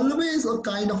 there always a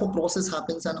kind of a process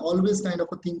happens, and always kind of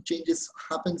a thing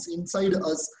happens inside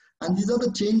us. And these are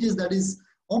the changes that is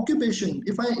occupation.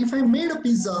 If I made a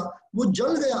pizza, wo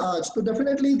jal gaya aaj, so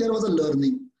definitely there was a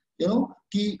learning, you know,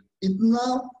 कि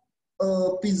इतना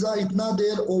pizza इतना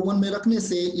देर oven में रखने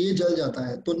से ये जल जाता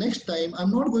है, तो next time I am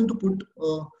not going to put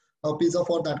a pizza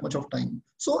for that much of time.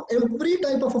 So every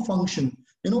type of a function,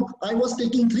 you know, I was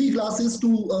taking 3 glasses to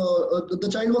the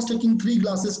child was taking 3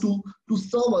 glasses to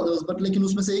serve others, but लेकिन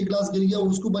उसमें से एक glass गिर गया,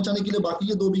 उसको बचाने के लिए बाकी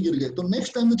के 2 भी गिर गए, तो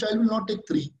next time the child will not take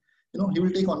 3, you know, he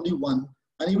will take only 1,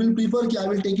 and he will prefer कि I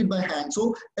will take it by hand.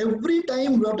 So every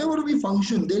time whatever we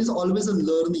function, there is always a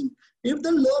learning. If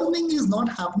the learning is not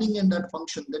happening in that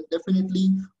function, then definitely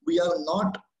we are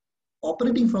not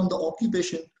operating from the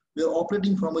occupation, we are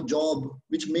operating from a job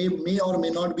which may or may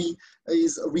not be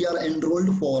is we are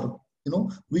enrolled for. You know,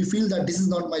 we feel that this is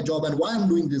not my job and why I'm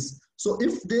doing this. So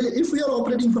if we are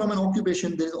operating from an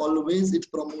occupation, there is always, it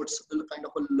promotes a kind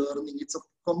of a learning. It's a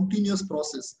continuous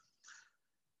process.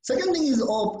 Second thing is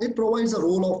it provides a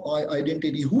role of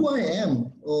identity. Who I am,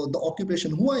 the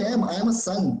occupation. Who I am a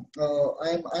son.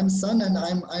 I'm son, and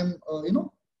I'm you know,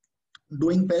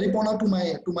 doing peripona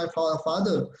to my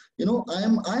father. You know,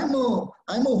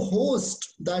 I'm a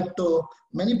host that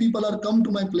many people are come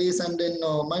to my place, and then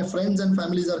my friends and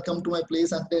families are come to my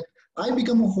place, and then I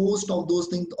become a host of those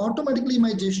things. Automatically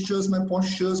my gestures, my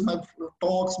postures, my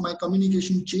talks, my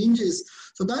communication changes.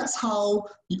 So that's how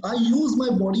I use my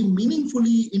body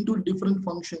meaningfully into different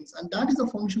functions, and that is a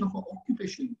function of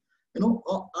occupation. You know,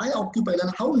 I occupy,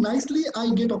 and how nicely I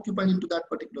get occupied into that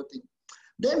particular thing.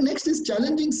 Then next is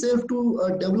challenging self to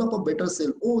develop a better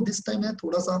self. Oh, this time है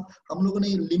थोड़ा सा हम लोगों ने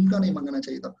Limca नहीं मंगाना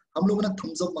चाहिए था, हम लोगों ने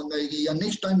थम्स अप मंगाएगी, या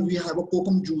next time we have a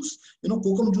kokum juice, you know,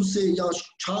 kokum juice से या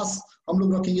छाछ हम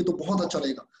लोग रखेंगे तो बहुत अच्छा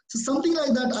रहेगा. So something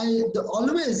like that.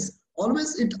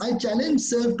 Always I challenge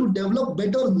self to develop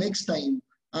better next time,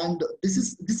 and this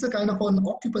is a kind of an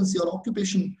occupancy or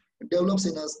occupation develops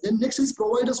in us. Then next is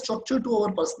provide a structure to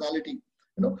our personality.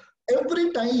 You know,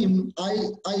 every time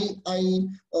I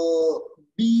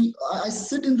I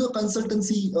sit in the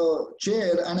consultancy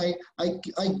chair, and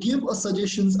I give a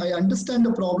suggestions, I understand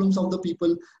the problems of the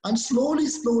people, and slowly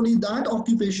that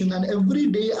occupation, and every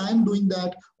day I am doing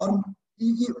that, or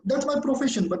that's my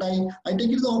profession, but I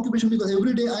take it as an occupation because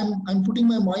every day I'm putting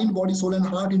my mind, body, soul, and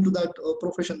heart into that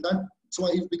profession. That's why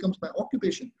it becomes my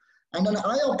occupation. And then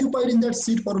I occupied in that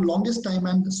seat for the longest time,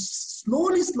 and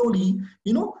slowly,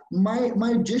 you know,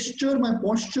 my gesture, my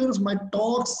postures, my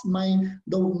talks, my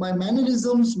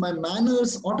mannerisms, my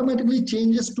manners automatically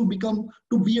changes to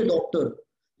be a doctor,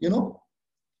 you know.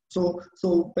 So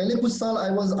पहले कुछ साल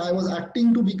I was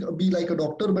acting to be like a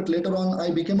doctor, but later on I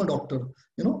became a doctor.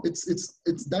 You know, it's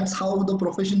that's how the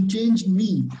profession changed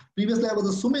me. Previously I was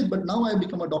a Sumit, but now I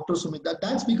become a Dr. Sumit.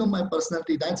 That's become my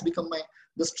personality. That's become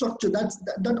the structure.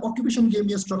 That occupation gave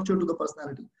me a structure to the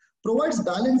personality. Provides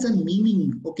balance and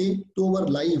meaning, okay, to our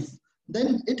life.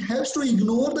 Then it helps to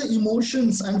ignore the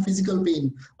emotions and physical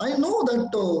pain. I know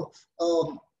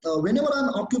that. Whenever I'm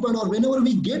occupied, or whenever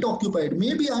we get occupied,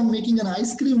 maybe I'm making an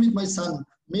ice cream with my son,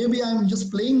 maybe I'm just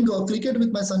playing cricket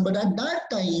with my son, but at that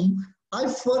time I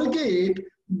forget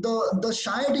the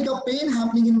sciatica pain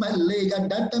happening in my leg. At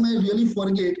that time I really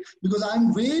forget, because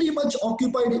I'm very much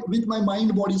occupied with my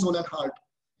mind, body, soul, and heart,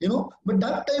 you know. But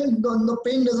that time the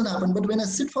pain doesn't happen, but when I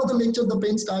sit for the lecture, the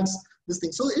pain starts this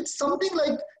thing. So it's something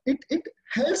like it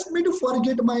helps me to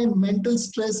forget my mental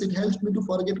stress, it helps me to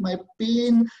forget my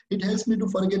pain, it helps me to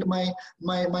forget my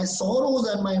sorrows,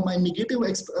 and my negative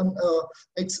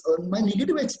my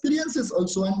negative experiences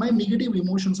also, and my negative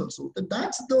emotions also.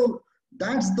 That's the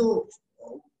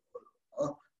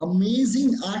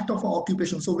amazing act of our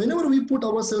occupation. So whenever we put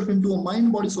ourselves into a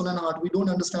mind, body, soul, and heart, we don't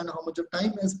understand how much of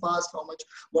time has passed, how much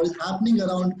what is happening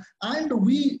around, and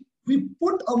we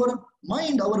put our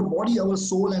mind, our body, our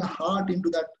soul, and heart into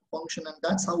that function, and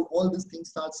that's how all these things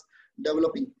starts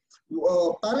developing.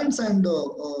 Parents and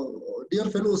dear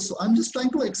fellows, so I'm just trying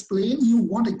to explain you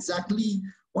what exactly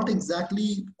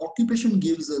occupation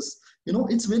gives us. You know,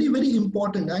 it's very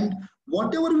important, and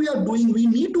whatever we are doing, we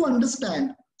need to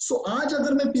understand. So आज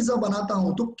अगर मैं pizza बनाता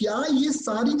हूं, तो क्या ये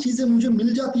सारी चीजें मुझे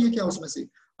मिल जाती है क्या उसमें से?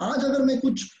 आज अगर मैं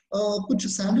कुछ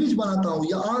सैंडविच बनाता हूं,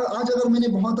 या आज अगर मैंने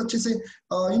बहुत अच्छे से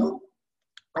यू नो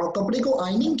कपड़े को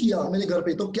आयनिंग किया मेरे घर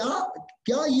पे, तो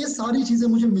क्या ये सारी चीजें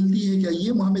मुझे मिलती है क्या? ये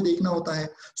हमें देखना होता है,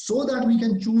 so that we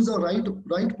can choose a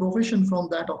right profession from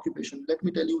that occupation. Let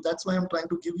me tell you, that's why I'm trying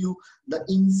to give you the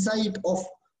insight of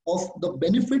the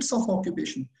benefits of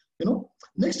occupation. You know,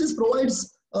 next is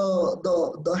provides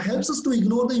the helps us to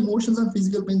ignore the emotions and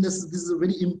physical pain. This is a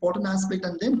very important aspect,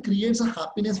 and then creates a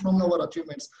happiness from our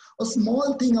achievements. A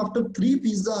small thing, after 3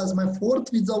 pizzas, my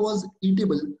 4th pizza was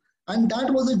eatable, and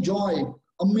that was a joy.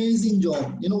 amazing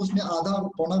job. You know, उसमें आधा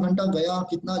पौना घंटा गया,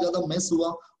 कितना ज़्यादा mess हुआ,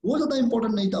 वो ज़्यादा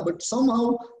important नहीं था. But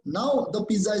somehow now the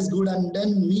pizza is good, and then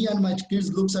me and my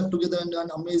kids looks at together, and an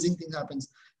amazing thing happens.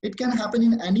 It can happen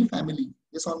in any family,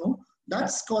 yes or no?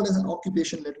 That's called as an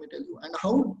occupation, let me tell you. And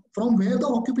how, from where the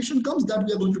occupation comes, that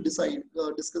we are going to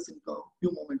discuss in a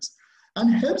few moments,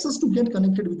 and helps us to get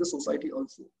connected with the society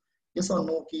also. Yes or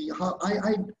no?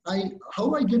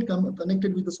 How I get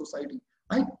connected with the society.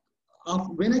 I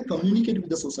when I communicate with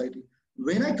the society,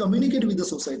 when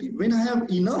I have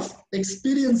enough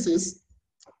experiences,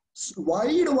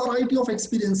 wide variety of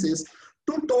experiences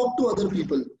to talk to other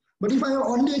people. But if I have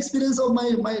only experience of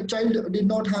my child did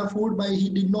not have food, he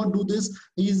did not do this,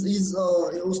 he's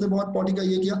उसने बहुत potty का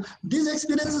ये किया. These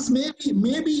experiences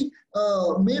maybe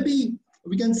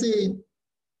we can say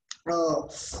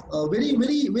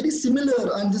very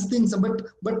similar and these things,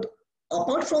 but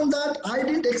apart from that, I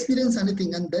didn't experience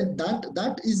anything, and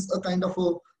that is a kind of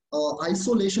a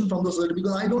isolation from the society,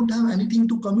 because I don't have anything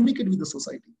to communicate with the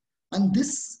society. And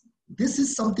this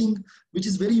is something which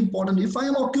is very important. If I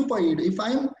am occupied, if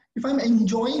I'm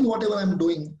enjoying whatever I'm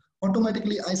doing,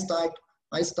 automatically I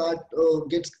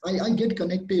get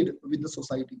connected with the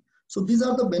society. So these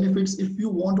are the benefits. If you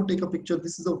want to take a picture,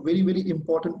 this is a very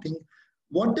important thing.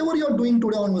 Whatever you are doing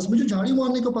today onwards, मुझे झाड़ी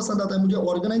मारने को पसंद आता है, मुझे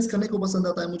organise करने को पसंद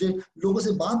आता है, मुझे लोगों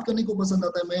से बात करने को पसंद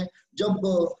आता है.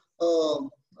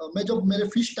 मैं जब मेरे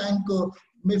फिश टैंक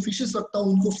में फिशेस रखता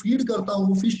हूँ, उनको फीड करता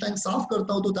हूँ, फिश टैंक साफ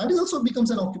करता हूँ, तो that is also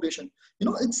becomes N occupation. You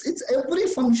know, it's every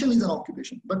function is an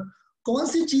occupation. But कौन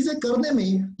सी चीजें करने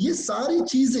में ये सारी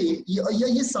चीजें या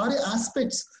ये सारे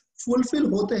एस्पेक्ट्स फुलफिल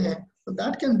होते हैं, so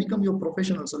that can become your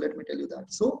profession also, let me tell you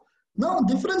that. So now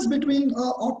difference between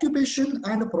occupation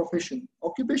and a profession.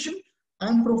 Occupation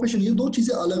and profession, ये दो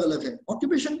चीजें अलग अलग है.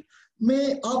 Occupation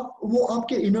में वो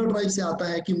आपके इनर ड्राइव से आता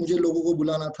है कि मुझे लोगों को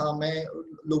बुलाना था, मैं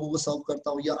लोगों को सर्व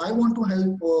करता हूँ, या I want to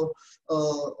help,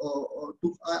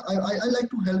 I like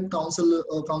to help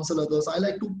counsel others, I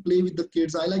like to play with the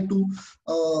kids, I like to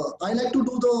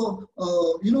do the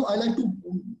I like to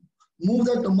move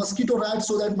that mosquito rat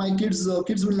so that my kids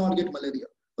will not get malaria.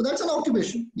 So that's an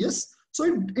occupation. Yes. So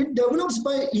it develops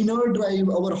by inner drive,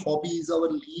 our hobbies, our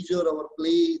leisure, our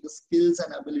play, the skills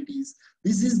and abilities.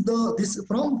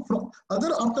 From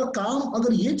अगर आपका काम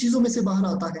अगर ये चीजों में से बाहर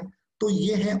आता है, तो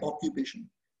ये है occupation.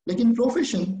 लेकिन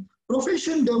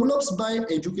profession develops by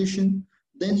education.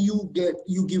 Then you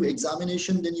give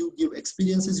examination, then you give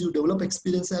experiences, you develop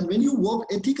experience, and when you work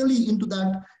ethically into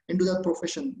that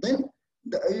profession, then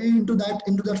into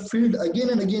that field again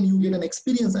and again, you get an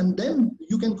experience, and then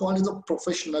you can call it a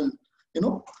professional.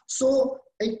 So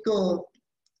एक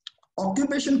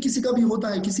occupation किसी का भी होता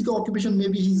है, किसी का occupation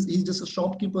maybe he's just a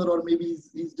shopkeeper, or maybe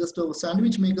he's just a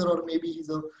sandwich maker, or maybe he's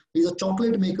a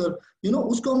chocolate maker.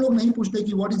 उसको हम लोग नहीं पूछते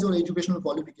कि what is your educational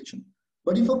qualification.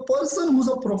 But if a person who's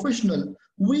a professional,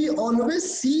 we always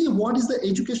see what is the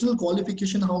educational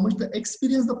qualification, how much the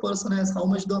experience the person has, how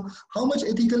much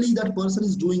ethically that person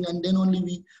is doing, and then only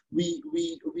we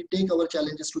take our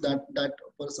challenges to that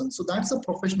person. So that's a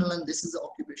professional, and this is the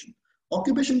occupation.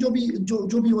 Occupation जो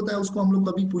भी होता है, उसको हम लोग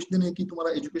कभी पूछते नहीं कि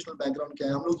तुम्हारा एजुकेशनल बैकग्राउंड क्या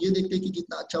है. हम लोग ये देखते हैं कि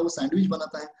कितना अच्छा वो सैंडविच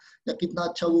बनाता है, या कितना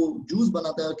अच्छा वो जूस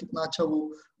बनाता है, और कितना अच्छा वो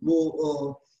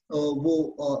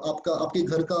आपके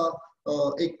घर का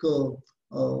एक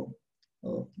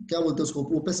क्या बोलते हैं उसको,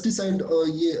 वो पेस्टिसाइड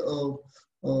ये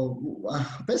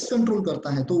पेस्ट कंट्रोल करता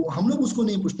है. तो हम लोग उसको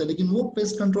नहीं पूछते, लेकिन वो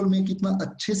पेस्ट कंट्रोल में कितना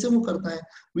अच्छे से वो करता है.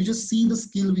 We just see the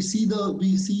skill, we see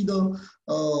the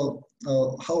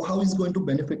how is going to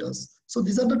benefit us. So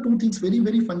these are the two things,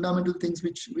 very fundamental things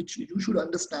which you should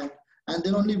understand, and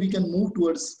then only we can move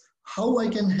towards how I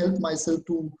can help myself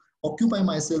to occupy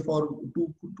myself, or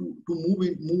to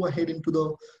move ahead into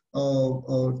the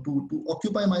to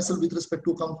occupy myself with respect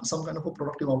to some kind of a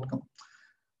productive outcome.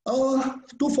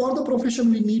 For the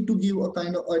profession, we need to give a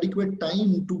kind of adequate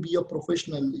time to be a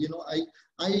professional.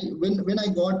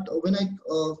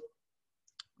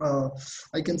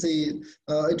 I can say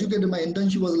educated, my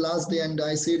internship was last day, and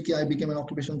I said I became an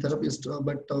occupational therapist,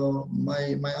 but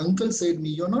my uncle said me,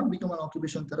 you're not become an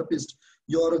occupational therapist,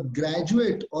 you're a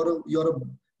graduate, or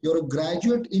you're a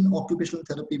graduate in occupational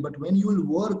therapy. But when you will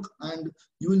work and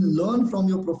you will learn from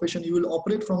your profession, you will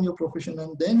operate from your profession,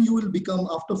 and then you will become,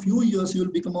 after a few years, you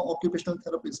will become an occupational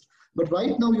therapist. But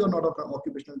right now you are not an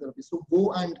occupational therapist. So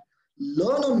go and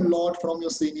learn a lot from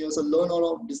your seniors, or learn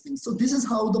all of these things. So this is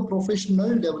how the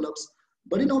professional develops.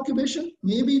 But in occupation,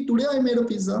 maybe today I made a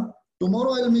pizza,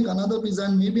 tomorrow I will make another pizza,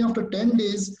 and maybe after 10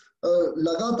 days,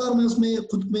 लगातार मैं उसमें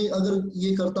खुद में अगर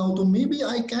ये करता हूँ, तो maybe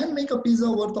I can make a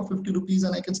pizza worth of 50 rupees,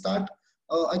 and I can start,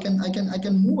 I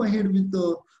can move ahead with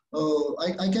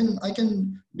I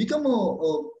can become a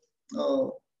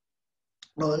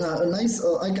nice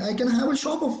I can have a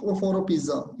shop for a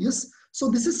pizza. Yes, so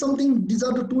this is something, these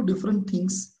are the two different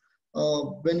things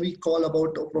when we call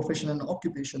about a profession and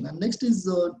occupation. And next is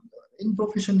in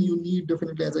profession you need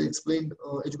definitely, as I explained,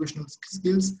 educational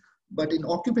skills, but in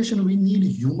occupation we need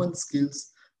human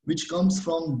skills, which comes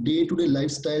from day-to-day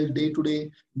lifestyle, day-to-day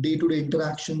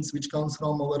interactions, which comes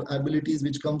from our abilities,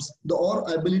 which comes the or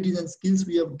abilities and skills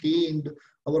we have gained,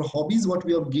 our hobbies, what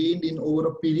we have gained in over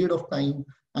a period of time.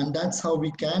 And that's how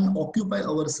we can occupy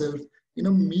ourselves in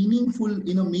a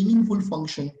meaningful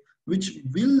function, which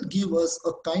will give us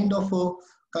a kind of a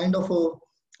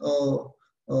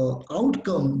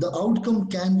outcome. The outcome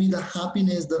can be the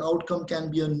happiness, the outcome can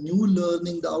be a new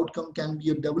learning, the outcome can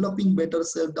be a developing better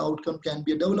self, the outcome can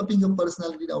be a developing a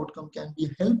personality, the outcome can be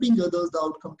helping others, the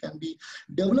outcome can be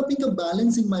developing a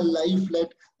balance in my life,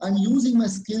 that I'm using my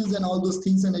skills and all those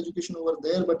things and education over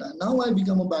there, but now I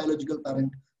become a biological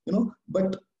parent,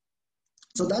 but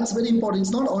so that's very important.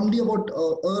 It's not only about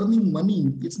earning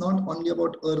money. It's not only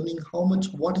about earning how much,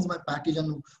 what is my package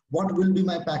and what will be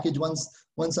my package once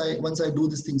I do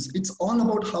these things. It's all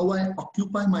about how I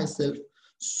occupy myself,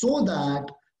 so that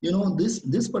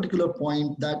this particular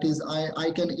point, that is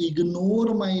I can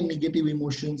ignore my negative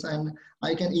emotions, and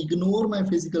I can ignore my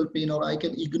physical pain, or I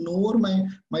can ignore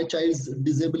my child's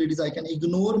disabilities, I can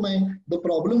ignore the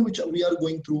problem which we are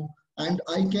going through, and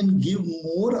I can give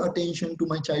more attention to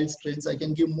my child's strengths. I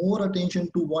can give more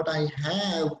attention to what I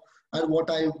have and what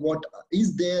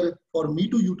is there for me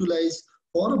to utilize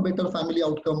for a better family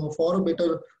outcome, or for a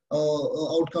better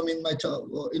outcome in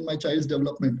my child's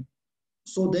development.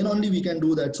 So then only we can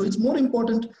do that. So it's more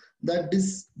important that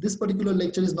this particular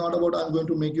lecture is not about I'm going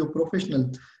to make you a professional.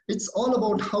 It's all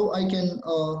about how I can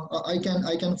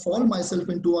fall myself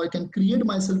into, I can create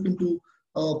myself into,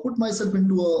 put myself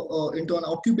into an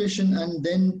occupation, and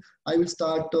then I will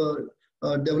start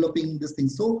developing this thing.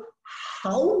 So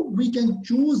how we can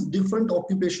choose different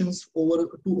occupations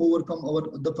to overcome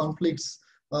the conflicts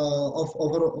of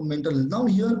our mental health. Now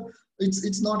here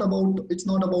it's not about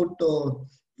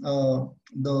uh,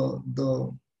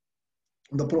 the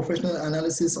the professional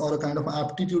analysis or a kind of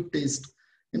aptitude test.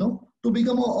 To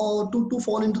become to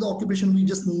fall into the occupation, we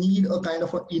just need a kind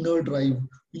of an inner drive.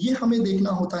 ये हमें देखना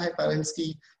होता है parents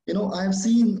की. I have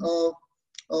seen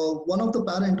one of the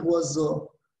parent who was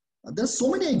there's so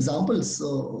many examples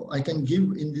I can give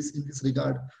in this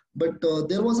regard, but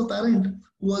there was a parent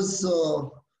who was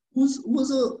who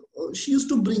was a she used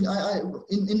to bring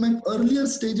in my earlier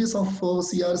stages of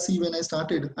CRC. When I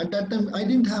started, at that time I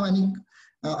didn't have any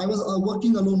I was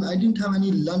working alone. I didn't have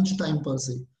any lunch time per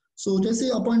se. So जैसे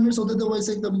appointments होते थे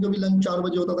वैसे कभी कभी lunch 4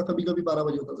 बजे होता था, कभी कभी 12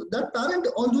 बजे होता था. That parent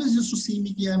always used to see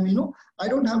me कि I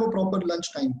don't have a proper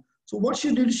lunch time. So what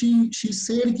she did, she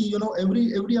said कि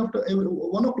every after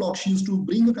 1 o'clock she used to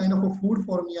bring a kind of a food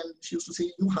for me, and she used to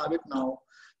say you have it now.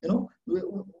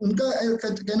 उनका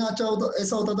कहना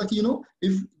ऐसा होता था कि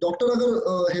if doctor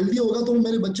अगर healthy होगा तो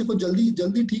मेरे बच्चे को जल्दी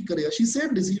जल्दी ठीक करेगा. She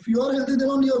said this, if you are healthy then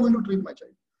only you are going to treat my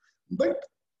child. But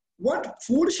what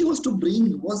food she used to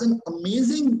bring was an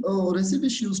amazing recipe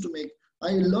she used to make.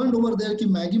 I learned over there कि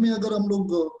Maggi में अगर हम लोग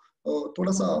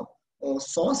थोड़ा सा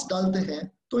sauce डालते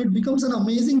हैं, so it becomes an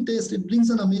amazing taste. It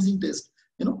brings an amazing taste.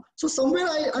 So somewhere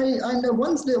and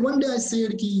one day I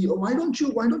said कि why don't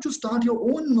you start your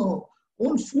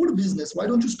own food business? Why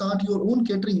don't you start your own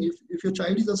catering if your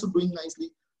child is also doing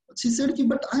nicely? She said कि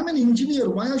but I'm an engineer,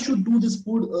 why I should do this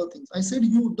food things? I said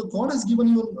the God has given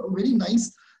you a very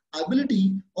nice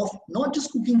ability of not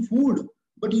just cooking food,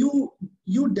 but you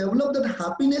develop that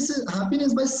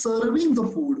happiness by serving the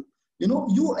food.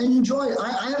 You enjoy.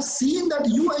 I have seen that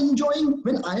you are enjoying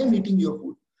when I am eating your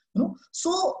food.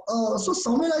 So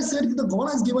somewhere I said the God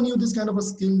has given you this kind of a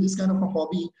skill, this kind of a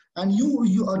hobby, and you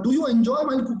do you enjoy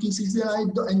while cooking? She said I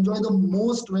enjoy the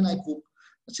most when I cook.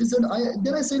 She said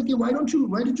then I said why don't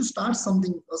you start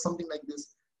something like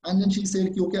this? And then she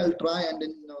said okay, I'll try. And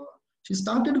then she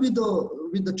started with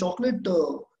the chocolate.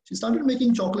 She started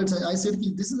making chocolates, and I said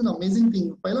this is an amazing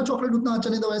thing. Pehla chocolate utna acha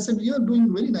nahi tha. I said you are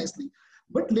doing very nicely.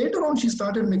 But later on she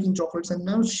started making chocolates, and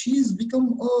now she's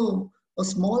become a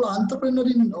small entrepreneur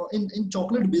in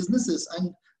chocolate businesses.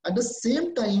 And at the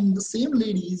same time, the same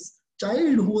lady's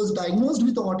child who was diagnosed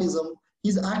with autism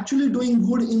is actually doing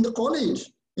good in the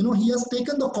college. He has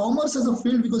taken the commerce as a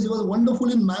field because he was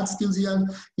wonderful in math skills. He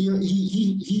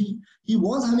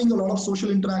was having a lot of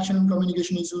social interaction and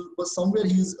communication issues, but somewhere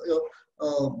he's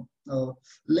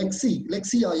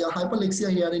lexia, yeah, hyperlexia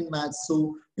here in maths.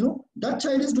 So that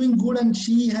child is doing good, and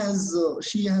she has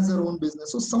her own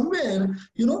business. So somewhere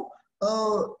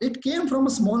it came from a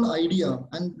small idea,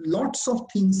 and lots of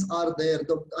things are there.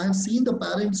 I have seen the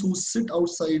parents who sit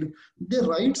outside, they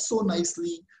write so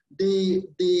nicely, they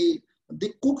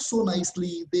cook so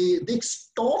nicely, they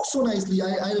talk so nicely.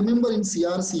 I remember in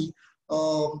CRC,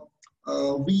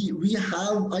 we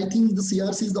have, I think the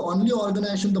CRC is the only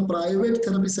organization, the private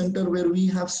therapy center, where we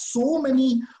have so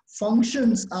many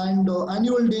functions, and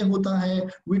annual day hota hai.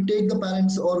 We take the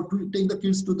parents or we take the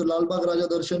kids to the Lal Bagh Raja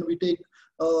Darshan.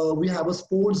 We have a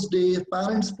sports day,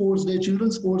 parent sports day,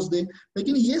 children's sports day.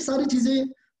 लेकिन ये सारी चीजें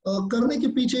करने के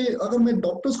पीछे अगर मैं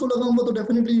doctors को लगाऊंगा तो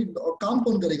डेफिनेटली काम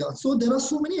कौन करेगा. So there are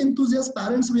so many enthusiast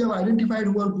parents we have identified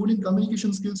who are good in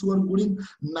communication skills, who are good in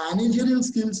managerial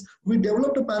skills. We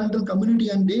developed a parental community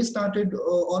and they started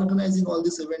organizing all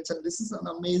these events, and this is an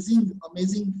amazing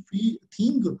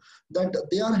thing that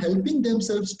they are helping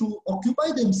themselves to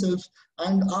occupy themselves.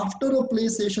 And after a play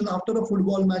session, after a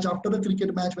football match, after a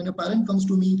cricket match, when a parent comes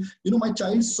to me, my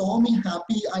child saw me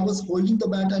happy, I was holding the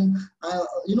bat, and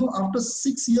after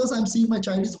 6 years, I'm seeing my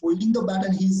child is holding the bat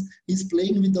and he's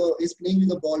playing with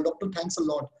the ball. Doctor, thanks a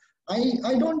lot.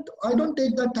 I don't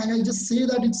take that time. I just say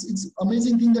that it's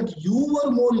amazing thing that you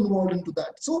were more involved into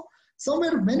that. So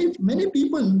somewhere many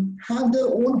people have their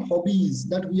own hobbies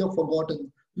that we have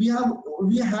forgotten. We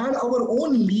had our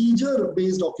own leisure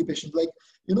based occupations, like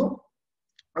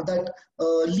that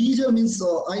leisure means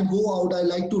I go out, I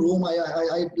like to roam,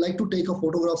 I like to take a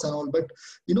photographs and all. But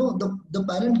the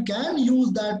parent can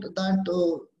use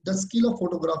the skill of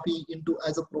photography into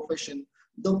as a profession.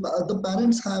 The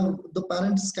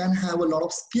parents can have a lot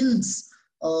of skills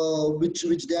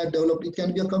which they are developed. It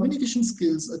can be a communication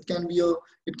skills. It can be a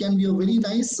very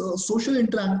nice social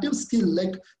interactive skill.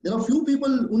 Like there are few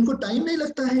people उनको time नहीं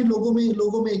लगता है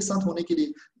लोगों में एक साथ होने के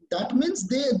लिए. That means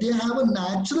they have a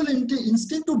natural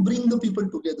instinct to bring the people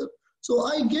together. So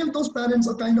I gave those parents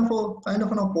a kind of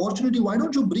an opportunity. Why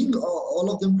don't you bring all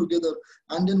of them together,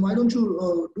 and then why don't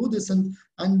you do this? And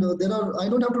there are, I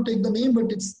don't have to take the name,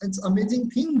 but it's amazing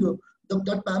thing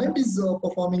that parent is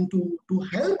performing to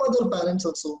help other parents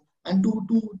also, and to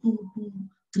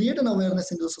create an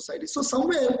awareness in the society. So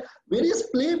somewhere various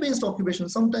play-based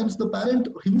occupations. Sometimes the parent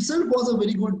himself was a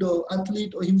very good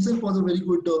athlete, or himself was a very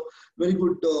good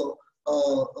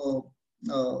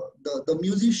the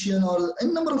musician, or a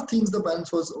number of things. The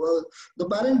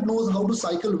parent knows how to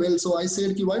cycle well. So I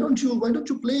said, why don't you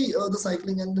play the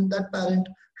cycling? And then that parent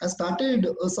has started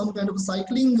some kind of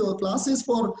cycling classes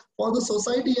for the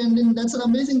society, and then that's an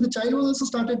amazing. The child also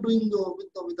started doing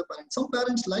with the parents. Some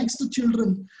parents likes the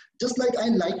children, just like I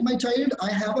like my child.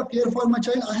 I have a care for my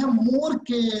child. I have more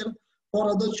care for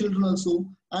other children also,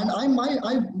 and I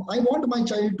want my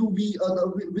child to be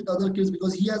with other kids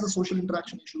because he has a social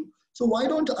interaction issue. So why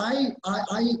don't I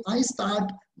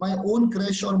start my own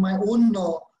creche or my own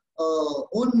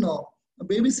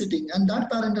babysitting? And that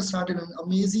parent has started, and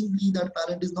amazingly that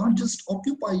parent is not just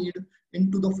occupied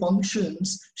into the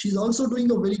functions, she's also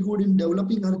doing a very good in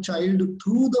developing her child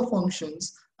through the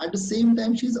functions. At the same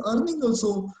time, she's earning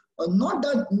also, not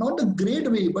a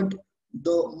great way, but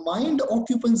the mind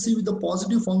occupancy with the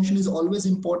positive function is always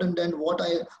important than what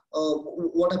I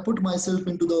put myself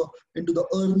into the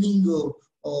earning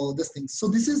this thing. So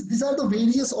these are the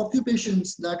various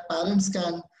occupations that parents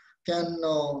can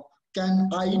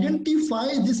identify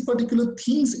these particular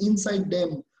things inside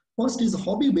them. First is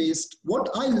hobby based. What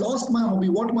I lost my hobby.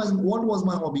 What was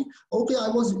my hobby? Okay,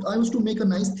 I used to make a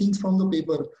nice things from the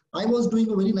paper. I was doing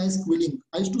a very nice quilling.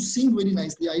 I used to sing very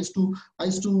nicely. I used to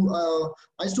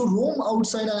roam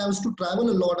outside, and I used to travel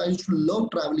a lot. I used to love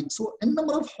traveling. So a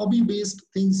number of hobby based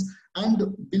things.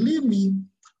 And believe me,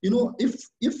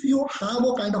 if you have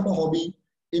a kind of a hobby,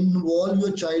 involve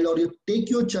your child, or you take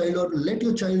your child, or let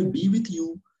your child be with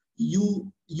you,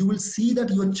 you will see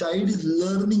that your child is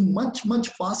learning much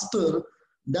faster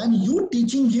than you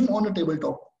teaching him on a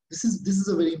tabletop. This is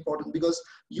a very important, because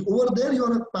over there you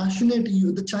are passionate.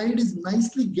 The child is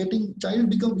nicely getting.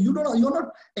 You're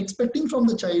not expecting from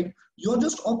the child. You're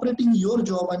just operating your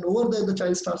job, and over there the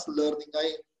child starts learning.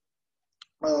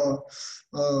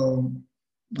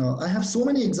 I have so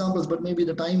many examples, but maybe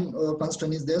the time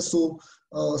constraint is there. So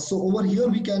over here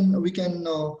we can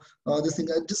this thing.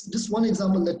 Just one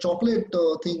example, the chocolate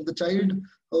thing. The child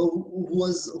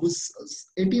who's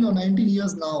 18 or 19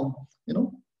 years now,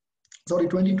 sorry,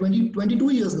 22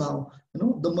 years now.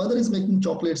 The mother is making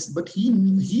chocolates, but he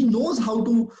knows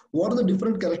what are the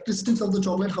different characteristics of the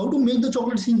chocolate, how to make the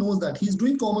chocolates. He knows that. He's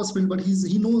doing commerce field, but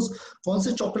he knows कौन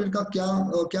से chocolate का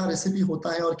क्या recipe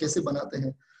होता है और कैसे बनाते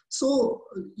हैं. So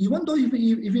even though if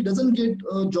he doesn't get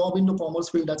a job in the commerce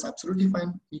field, that's absolutely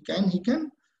fine. He can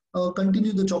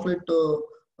continue the chocolate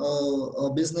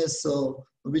business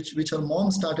which her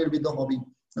mom started with the hobby.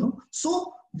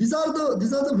 So these are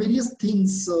the various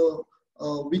things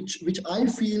which I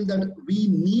feel that we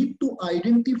need to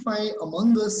identify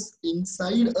among us,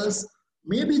 inside us.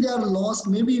 Maybe they are lost,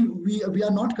 maybe we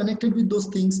are not connected with those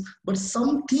things, but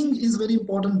something is very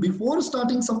important. Before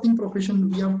starting something profession,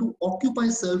 we have to occupy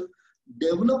self,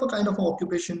 develop a kind of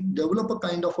occupation, develop a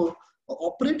kind of a,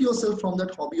 operate yourself from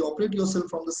that hobby, operate yourself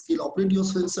from the skill, operate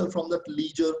yourself from that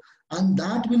leisure, and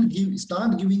that will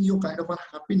start giving you kind of a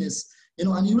happiness,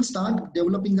 and you will start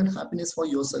developing that happiness for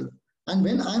yourself. And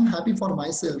when I'm happy for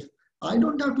myself, I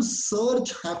don't have to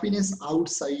search happiness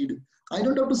outside. I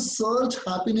don't have to search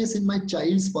happiness in my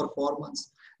child's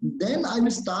performance. Then I will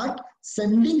start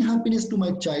sending happiness to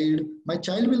my child. My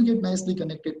child will get nicely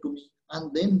connected to me.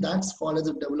 And then that's called as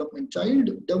a development.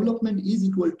 Child development is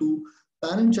equal to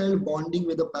parent-child bonding,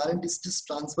 where the parent is just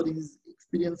transferring his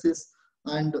experiences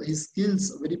and his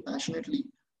skills very passionately.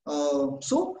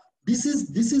 So this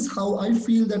is how I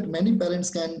feel that many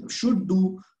parents should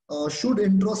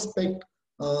introspect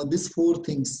these four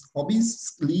things: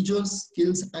 hobbies, leisure,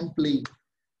 skills, and play.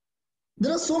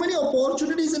 There are so many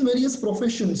opportunities in various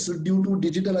professions due to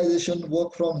digitalization,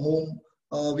 work from home.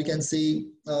 We can say,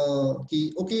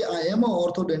 okay, I am an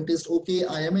orthodontist. Okay,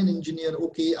 I am an engineer.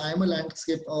 Okay, I am a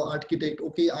landscape architect.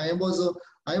 Okay, I was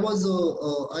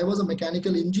a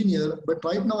mechanical engineer, but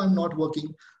right now I'm not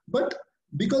working. But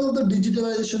because of the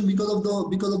digitalization, because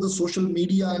of the social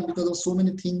media, and because of so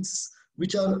many things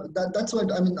which are that's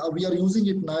what I mean. We are using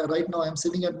it now. Right now, I'm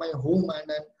sitting at my home,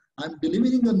 and I'm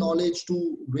delivering the knowledge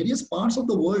to various parts of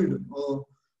the world,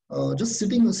 just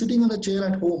sitting on a chair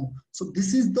at home. So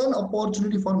this is the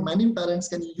opportunity for many parents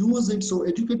can use it. So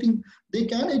they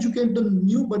can educate the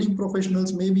new budding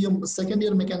professionals. Maybe a second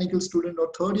year mechanical student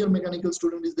or third year mechanical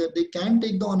student is there. They can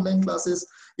take the online classes.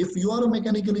 If you are a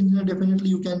mechanical engineer, definitely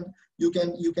you can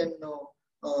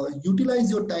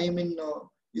utilize your time in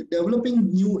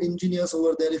developing new engineers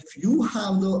over there. If you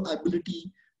have the ability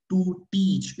to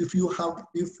teach, if you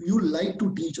like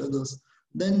to teach others,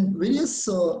 then various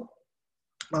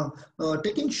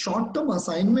taking short-term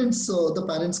assignments the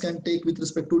parents can take with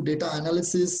respect to data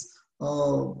analysis.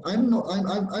 I'm not,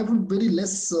 I would very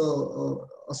less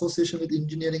association with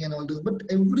engineering and all this, but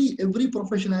every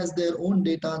profession has their own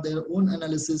data, their own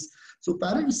analysis. So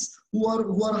parents who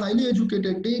are highly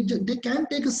educated, they can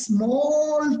take a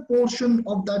small portion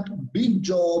of that big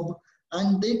job,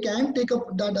 and they can take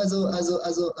up that as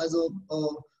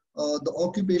the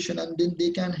occupation, and then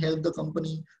they can help the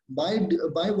company by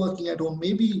working at home,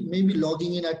 maybe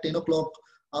logging in at 10 o'clock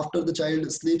after the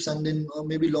child sleeps, and then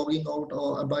maybe logging out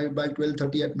by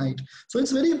 12:30 at night. So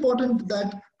it's very important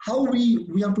that how we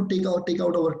have to take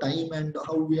out our time, and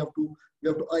how we have to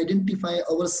identify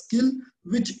our skill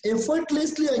which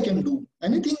effortlessly I can do.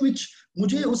 Anything which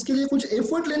मुझे उसके लिए कुछ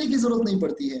effort लेने की जरूरत नहीं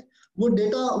पड़ती है. वो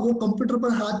डेटा वो कंप्यूटर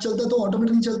पर हाथ चलता है तो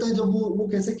ऑटोमेटिकली चलता है. जब वो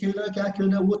कैसे खेल रहा है, क्या खेल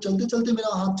रहा है, वो चलते चलते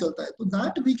मेरा हाथ चलता है. तो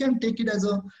that we can take it as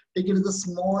a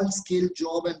small scale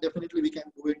job, and definitely we can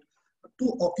do it to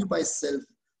occupy self.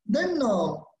 Then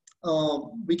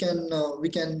we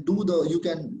can do the you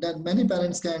can that many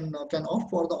parents can opt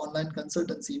for the online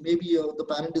consultancy. Maybe the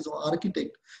parent is an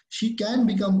architect, she can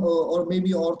become or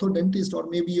maybe orthodontist, or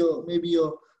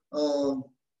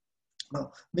uh,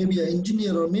 maybe an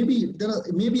engineer, or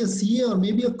maybe a CA, or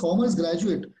maybe a commerce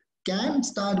graduate can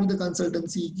start with a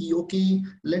consultancy. Okay,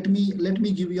 let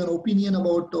me give you an opinion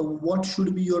about what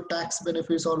should be your tax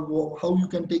benefits, or how you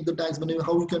can take the tax benefit,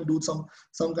 how you can do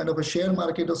some kind of a share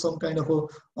market, or some kind of a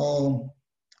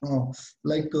uh,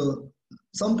 like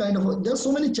some kind of there are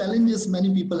so many challenges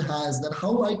many people has, that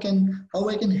how I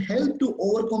can help to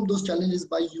overcome those challenges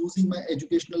by using my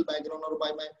educational background, or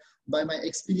by my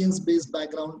experience based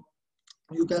background.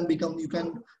 You can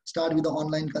start with the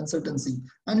online consultancy,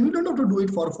 and you don't have to do it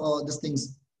for these things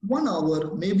 1 hour.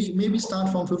 Maybe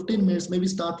start from 15 minutes, maybe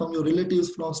start from your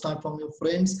relatives, start from your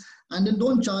friends, and then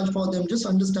don't charge for them. Just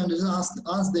understand, just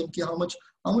ask them, "Ki, how much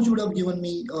you would have given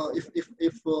me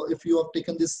if you have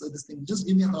taken this thing. Just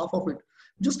give me half of it.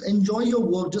 Just enjoy your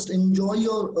work, just enjoy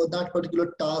your that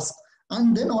particular task,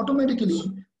 and then automatically,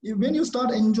 when you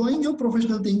start enjoying your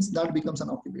professional things, that becomes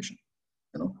an occupation.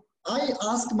 you know I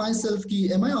asked myself,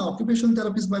 ki, am I an occupational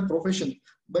therapist by profession?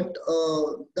 But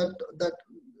that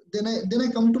then I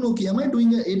come to know, ki, am I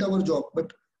doing an 8-hour job?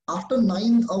 But after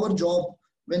 9-hour job,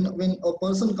 when a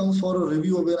person comes for a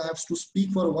review where I have to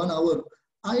speak for 1 hour,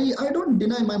 I don't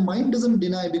deny. My mind doesn't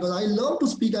deny, because I love to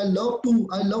speak. I love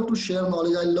to share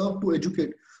knowledge. I love to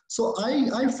educate. So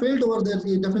I felt over there,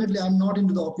 definitely I'm not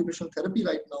into the occupational therapy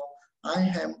right now.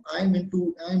 I'm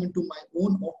into my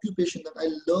own occupation, that I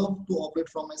love to operate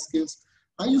from my skills.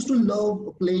 I used to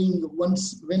love playing.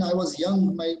 Once when I was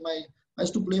young, I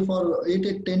used to play for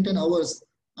 10 hours,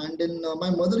 and then my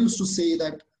mother used to say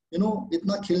that,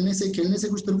 इतना खेलने से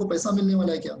कुछ तेरे को पैसा मिलने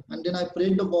वाला है क्या? And then I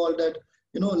prayed the God that,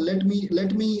 let me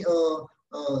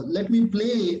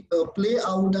play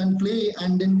out and play,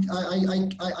 and then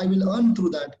I will earn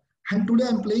through that. And today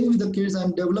I'm playing with the kids,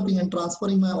 I'm developing and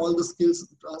transferring my all the skills,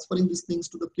 transferring these things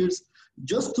to the kids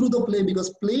just through the play, because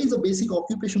play is a basic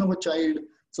occupation of a child.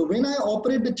 So when I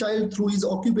operate the child through his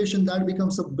occupation, that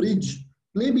becomes a bridge.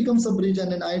 Play becomes a bridge,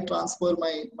 and then I transfer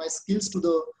my skills to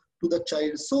the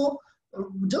child. So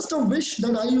just a wish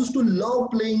that I used to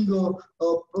love playing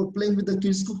with the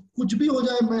kids. कुछ भी हो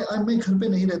जाए मैं घर पे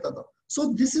नहीं रहता था.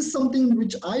 So this is something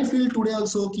which I feel today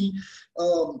also कि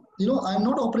I'm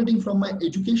not operating from my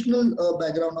educational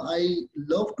background. I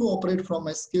love to operate from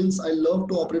my skills. I love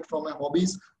to operate from my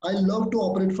hobbies. I love to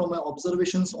operate from my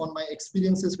observations on my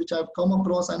experiences which I've come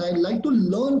across, and I like to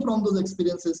learn from those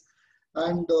experiences.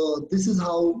 And this is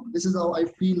how I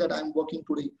feel that I'm working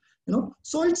today.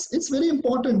 So it's very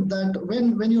important that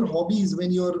when your hobbies,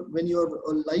 when your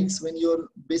likes, when your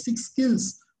basic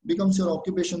skills becomes your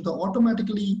occupation, so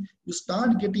automatically you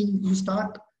start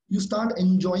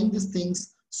enjoying these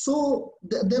things. So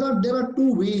there are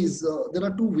two ways. There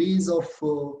are two ways of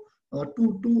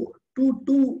two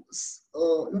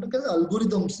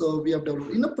algorithms we have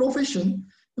developed in a profession.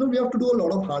 We have to do a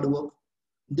lot of hard work.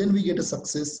 Then we get a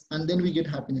success, and then we get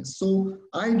happiness. So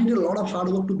I did a lot of hard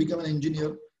work to become an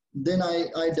engineer. Then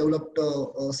I developed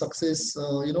success.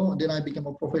 Then I became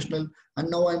a professional, and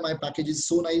now my package is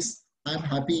so nice. I'm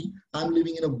happy. I'm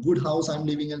living in a good house. I'm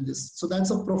living in this. So that's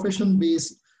a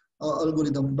profession-based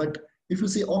algorithm. But if you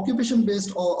say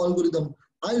occupation-based algorithm,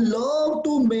 I love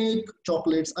to make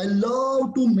chocolates. I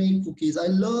love to make cookies. I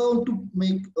love to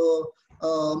make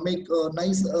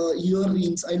nice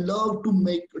earrings. I love to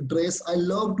make a dress. I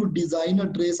love to design a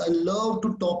dress. I love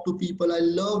to talk to people. I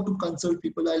love to consult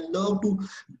people. I love to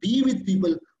be with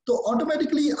people. So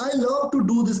automatically, I love to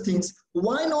do these things.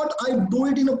 Why not I do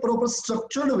it in a proper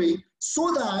structured way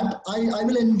so that I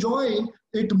will enjoy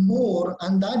it more,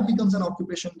 and that becomes an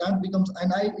occupation. That becomes,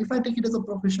 and if I take it as a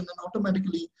profession, then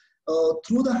automatically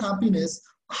through the happiness,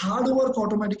 hard work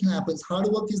automatically happens. Hard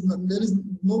work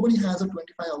nobody has a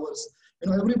 25 hours.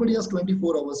 Everybody has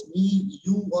 24 hours. Me,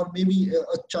 you, or maybe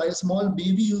a child, small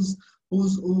baby who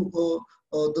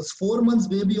this 4 months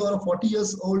baby or a 40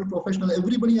 years old professional.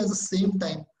 Everybody has the same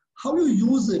time. How you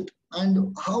use it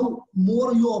and how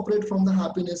more you operate from the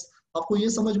happiness. आपको ये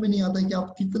समझ में नहीं आता है कि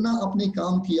आप कितना अपने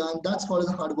काम किया, and that's called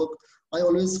as hard work. I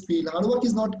always feel hard work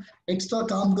is not extra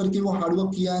काम करके वो hard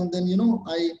work किया, and then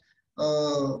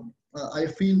I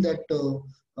feel that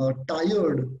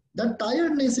tired. That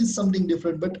tiredness is something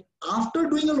different. But after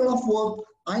doing a lot of work,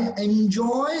 I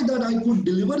enjoy that I could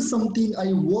deliver something.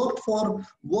 I worked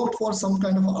for some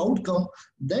kind of outcome.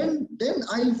 Then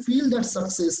I feel that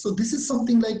success. So this is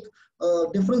something like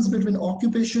difference between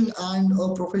occupation and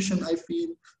a profession, I feel.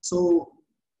 So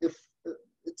if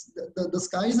it's the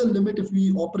sky is the limit, if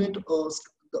we operate,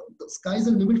 the sky is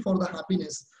the limit for the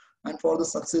happiness and for the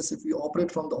success if we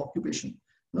operate from the occupation.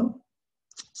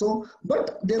 So,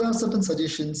 but there are certain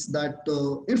suggestions that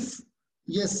if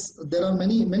yes, there are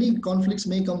many conflicts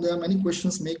may come, there are many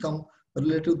questions may come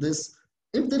related to this.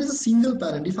 If there is a single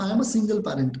parent, if I am a single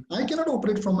parent, I cannot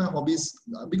operate from my hobbies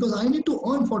because I need to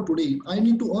earn for today. I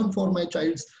need to earn for my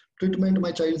child's treatment,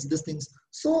 my child's these things.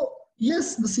 So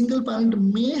yes, the single parent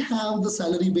may have the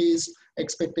salary-based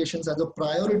expectations as a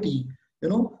priority.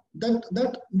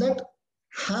 That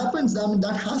happens. I mean,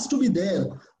 that has to be there.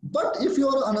 But if you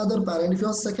are another parent, if you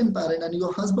are a second parent, and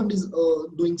your husband is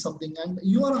doing something, and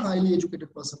you are a highly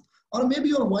educated person, or maybe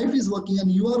your wife is working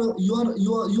and you are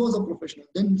a professional,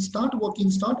 then start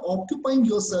working, start occupying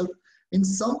yourself in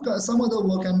some other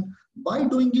work, and by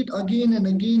doing it again and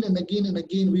again and again and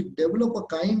again, we develop a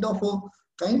kind of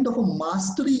a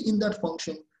mastery in that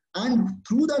function. And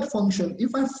through that function,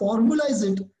 if I formalize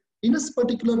it in a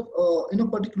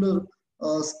particular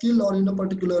skill, or in a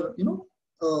particular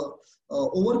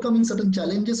overcoming certain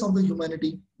challenges of the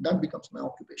humanity, that becomes my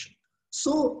occupation.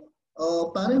 So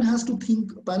parent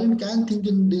can think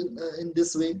in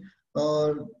this way.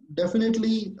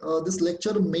 Definitely this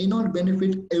lecture may not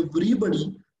benefit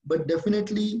everybody, but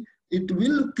definitely it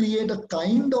will create a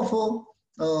kind of a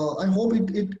I hope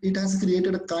it has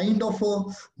created a kind of a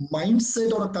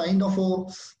mindset, or a kind of a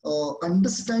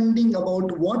understanding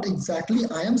about what exactly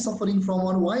I am suffering from,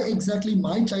 or why exactly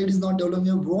my child is not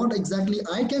developing, what exactly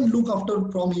I can look after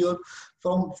from here,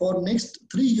 for next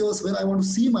 3 years, where I want to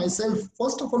see myself.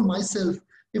 First of all, myself.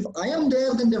 If I am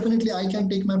there, then definitely I can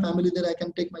take my family there, I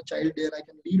can take my child there, I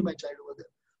can lead my child over there.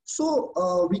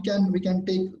 So we can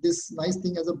take this nice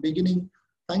thing as a beginning.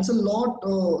 Thanks a lot,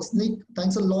 Sneak.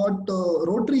 Thanks a lot,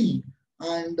 Rotary,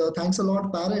 and thanks a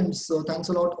lot, parents. Thanks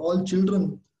a lot, all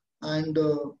children, and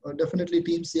definitely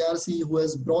Team CRC, who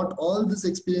has brought all these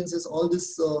experiences, all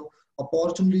these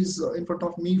opportunities in front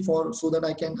of me for so that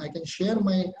I can share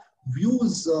my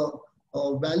views,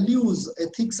 values,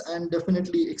 ethics, and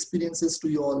definitely experiences to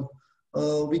you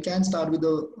all. We can start with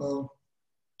the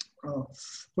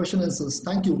question answers.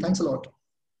 Thank you. Thanks a lot.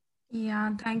 Yeah,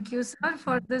 thank you, sir,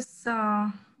 for this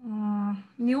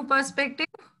new perspective.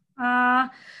 Uh,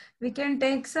 we can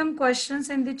take some questions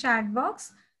in the chat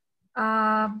box.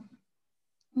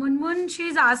 Munmun,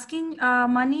 she's asking,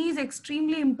 money is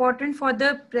extremely important for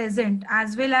the present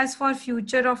as well as for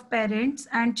future of parents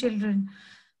and children.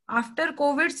 After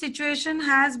COVID situation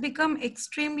has become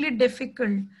extremely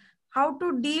difficult. How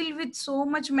to deal with so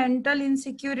much mental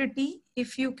insecurity?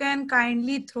 If you can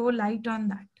kindly throw light on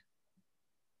that.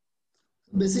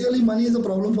 Basically, money is a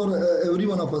problem for every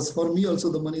one of us. For me also,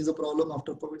 the money is a problem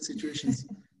after COVID situations.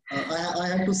 I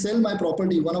had to sell my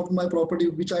property, one of my property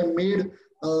which I made,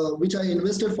 which I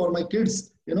invested for my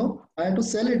kids. I had to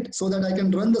sell it so that I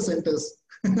can run the centers.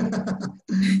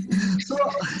 So,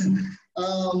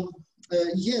 um,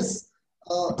 yes,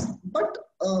 but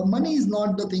money is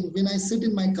not the thing. When I sit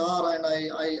in my car and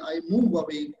I move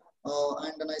away,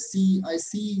 and then I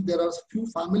see there are few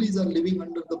families are living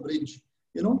under the bridge.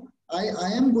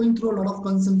 I am going through a lot of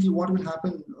concern. What will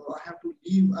happen? I have to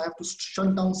leave. I have to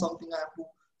shut down something. I have to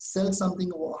sell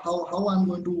something. How I'm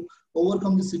going to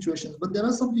overcome this situation? But there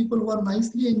are some people who are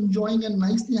nicely enjoying and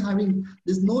nicely having.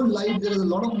 There's no light. There is a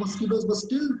lot of mosquitoes, but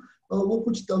still वो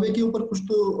कुछ तवे के ऊपर कुछ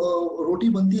तो रोटी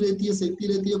बनती रहती है, सेकती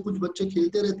रहती है, कुछ बच्चे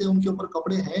खेलते रहते हैं, उनके ऊपर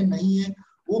कपड़े हैं नहीं है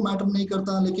वो मैटर नहीं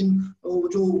करता, लेकिन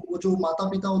जो माता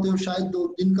पिता होते हैं शायद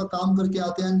दिन का काम करके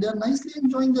आते हैं, they are nicely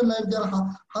enjoying their life, they are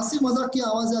हंसी मजाक की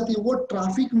आवाजें आती है, वो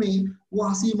ट्रैफिक में वो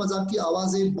हंसी मजाक की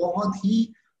आवाजें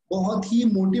बहुत ही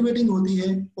मोटिवेटिंग होती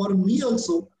है for me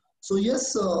also. So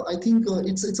yes, I think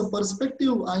it's a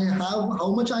perspective I have,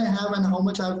 how much I have and how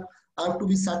much I have to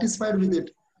be satisfied with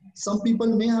it. Some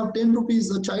people may have 10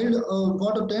 rupees, a child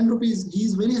got a 10 rupees, he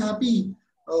is very happy.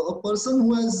 A person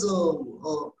who has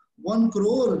 1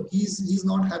 crore, he's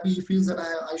not happy, he feels that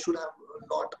I should have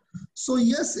a lot. So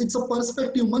yes, it's a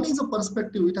perspective. Money is a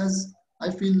perspective. It has, I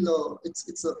feel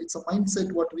it's a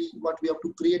mindset what we have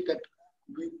to create, that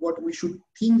what we should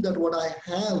think that what I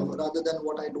have rather than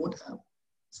what I don't have.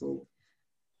 So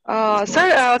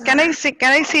Sir, can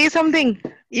I say something,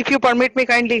 if you permit me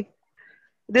kindly?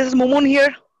 This is Mumun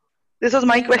here. This is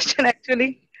my question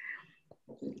actually.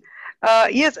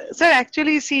 Yes, sir.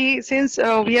 Actually, see, since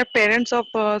we are parents of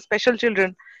special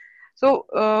children, so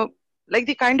like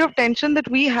the kind of tension that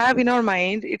we have in our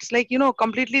mind, it's like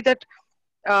completely that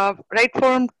right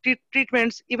from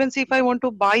treatments. Even see, if I want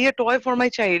to buy a toy for my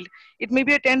child, it may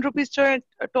be a 10 rupees toy,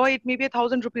 it may be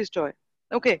 1,000 rupees toy.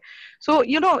 Okay, so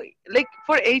like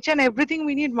for each and everything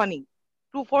we need money.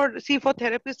 For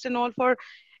therapists and all, for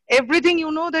everything,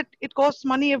 that it costs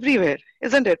money everywhere,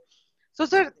 isn't it? So,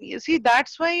 sir, you see,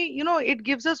 that's why, it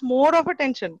gives us more of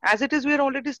attention. As it is, we are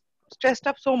already stressed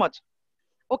up so much.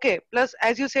 Okay, plus,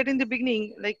 as you said in the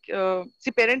beginning, like,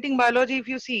 see, parenting biology, if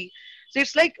you see, so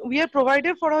it's like we are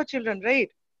provided for our children, right?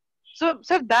 So,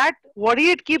 sir, that worry,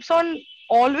 it keeps on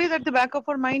always at the back of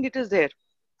our mind, it is there.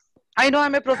 I know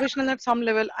I'm a professional at some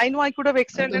level. I know I could have I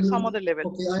excelled tell at you, some other level.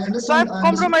 okay, I So understand. I've I understand.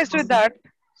 compromised with that.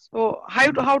 So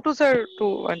how to sir,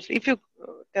 to answer? If you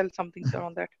tell something, sir,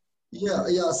 on that.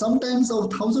 Yeah. Sometimes a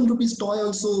 1,000 rupees toy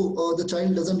also the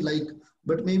child doesn't like,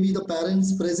 but maybe the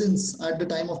parents' presence at the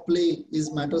time of play is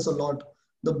matters a lot.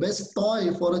 The best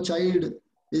toy for a child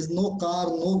is no car,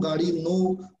 no gadi,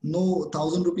 no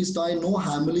 1,000 rupees toy, no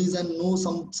Hamleys, and no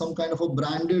some kind of a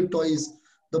branded toys.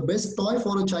 The best toy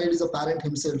for a child is a parent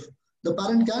himself. The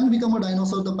parent can become a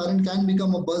dinosaur. The parent can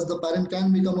become a bus. The parent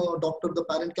can become a doctor. The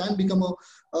parent can become a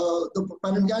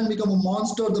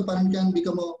monster. The parent can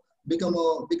become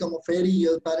a fairy.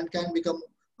 A parent can become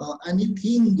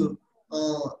anything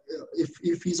uh,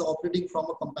 if he's operating from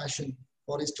a compassion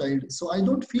for his child. So I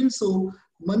don't feel so.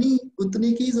 Money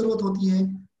उतने की जरूरत होती है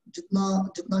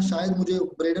जितना जितना शायद मुझे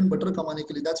bread and butter कमाने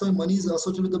के लिए. That's why money is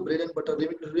associated with the bread and butter.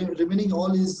 Remaining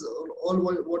all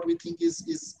what we think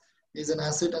is an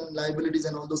asset and liabilities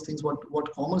and all those things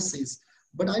what commerce says.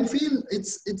 But I feel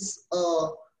it's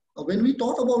when we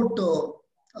talk about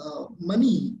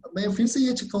money, मैं फिर से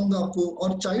ये कहूँगा आपको,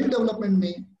 और child development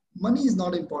में money is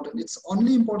not important. It's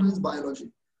only important is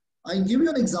biology. I give you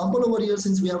an example over here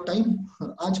since we have time.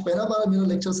 आज पहला बार मेरा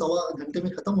lecture 1.25 घंटे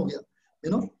में खत्म हो गया.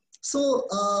 So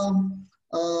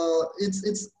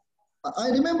it's I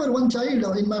remember one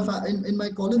child in my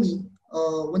colony.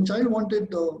 One child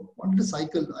wanted a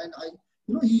cycle, and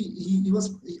he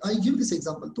was. I give this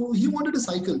example. So he wanted a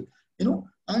cycle,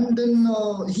 and then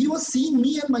he was seeing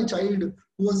me and my child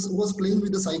who was playing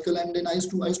with the cycle, and then I used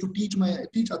to teach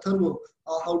Atharva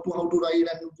how to ride,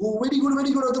 and go very good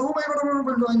Atharva. Oh my God! Oh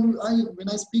my God. And when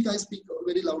I speak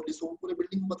very loudly, so पूरे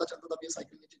building को पता चलता था ये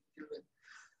cycle नीचे गिर रहा है.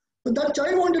 But that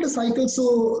child wanted a cycle, so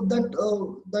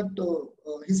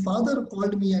his father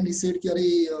called me and he said कि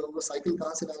अरे वो cycle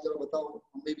कहाँ से लाया जरा बताओ,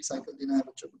 हमें भी cycle देना है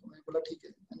बच्चों को. तो मैंने बोला ठीक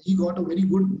है. And he got a very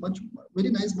good,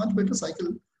 very nice, much better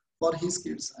cycle for his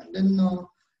kids. And then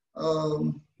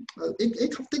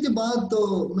एक हफ्ते के बाद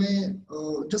मैं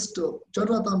just चढ़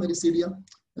रहा था मेरी सीढ़ियाँ,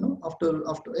 after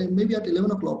maybe at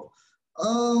 11 o'clock.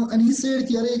 And he said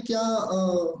कि अरे क्या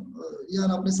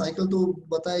यार आपने साइकिल तो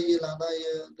बताया ये लाना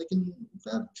है, लेकिन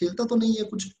यार खेलता तो नहीं है,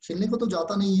 कुछ खेलने को तो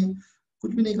जाता नहीं है,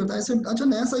 कुछ भी नहीं करता. ऐसे अच्छा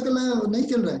नया साइकिल है, नहीं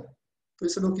खेल रहा है. तो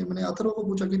इसे ओके, मैंने अथर्व को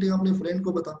पूछा कि ठीक अपने फ्रेंड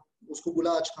को बता, उसको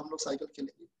बुला आज हम लोग साइकिल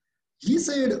खेलेंगे. He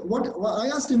said what I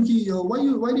asked him कि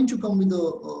why didn't you come with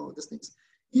these things.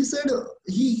 He said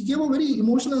he gave a very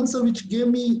emotional answer which gave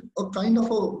me a kind of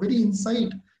a very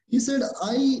insight. He said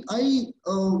I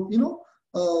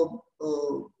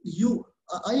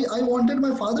wanted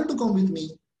my father to come with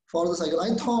me for the cycle.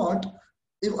 I thought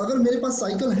if अगर मेरे पास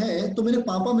cycle है तो मेरे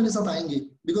पापा मेरे साथ आएंगे,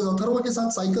 because Atharva के साथ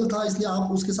साइकिल था इसलिए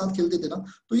आप उसके साथ खेलते थे ना.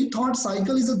 तो he thought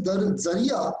cycle is a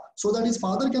जरिया so that his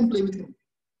father can play with him.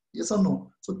 Yes or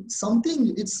no? So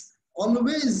something, it's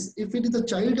always, if it is a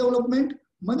child development,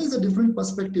 money is a different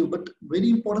perspective, but very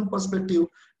important perspective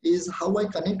is how I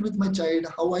connect with my child,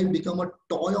 how I become a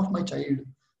toy of my child.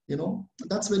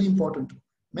 That's very important.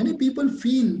 Many people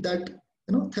feel that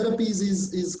therapy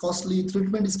is costly,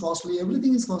 treatment is costly,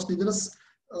 everything is costly. There is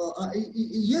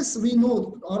yes, we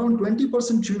know around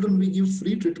 20% children we give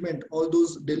free treatment. All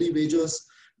those daily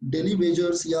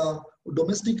wagers, yeah,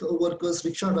 domestic workers,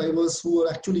 rickshaw drivers who are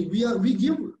actually we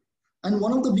give. And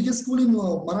one of the biggest school in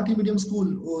Marathi medium school,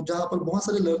 जहाँ पर बहुत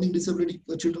सारे learning disability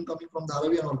children coming from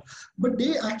Dharavi and all, but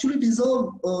they actually deserve,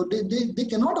 they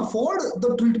cannot afford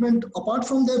the treatment apart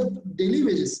from their daily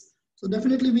wages. So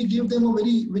definitely we give them a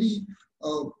very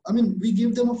we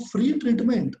give them a free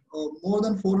treatment. More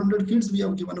than 400 kids we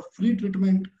have given a free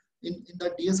treatment in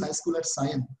that DS high school at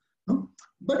Sion. No?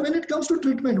 But when it comes to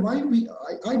treatment,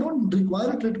 I don't require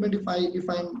a treatment if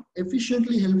I'm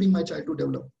efficiently helping my child to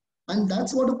develop. And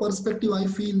that's what a perspective I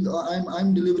feel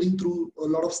I'm delivering through a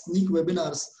lot of sneak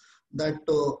webinars, that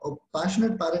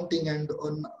passionate parenting and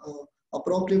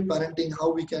appropriate parenting,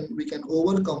 how we can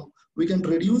overcome, we can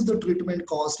reduce the treatment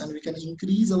cost, and we can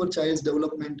increase our child's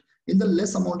development in the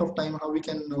less amount of time, how we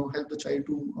can help the child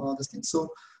to this thing. So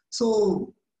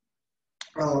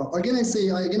again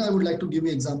I would like to give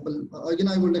you example. Again,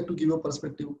 I would like to give you a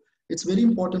perspective. It's very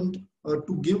important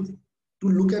to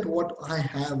look at what I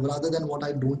have rather than what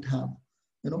I don't have.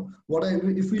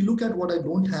 If we look at what I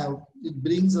don't have, it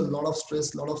brings a lot of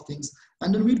stress, a lot of things,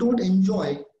 and then we don't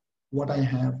enjoy what I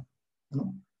have.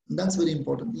 That's very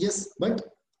important. Yes,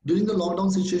 but during the lockdown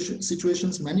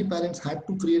situations, many parents had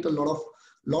to create a lot of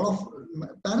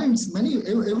parents,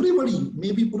 everybody,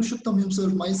 maybe Purushottam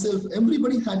himself, myself,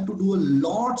 everybody had to do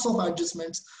lots of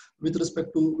adjustments with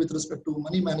respect to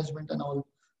money management and all.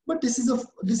 But this is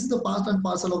the part and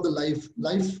parcel of the life.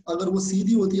 अगर वो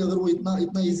सीधी होती, अगर वो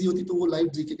इतना easy होती, तो वो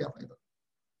life जी के क्या फायदा?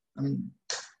 I mean,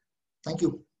 thank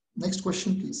you. Next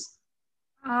question, please.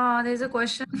 There's a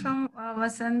question from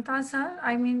Vasanta sir.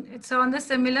 I mean, it's on the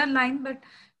similar line, but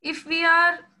if we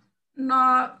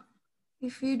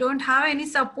don't have any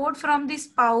support from the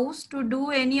spouse to do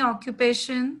any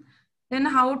occupation, then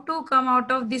how to come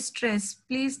out of this stress?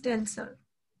 Please tell, sir.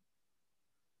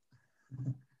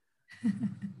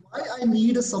 Why I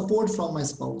need a support from my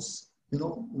spouse?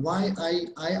 Why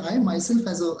I myself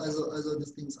as a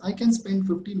these things, I can spend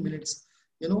 15 minutes.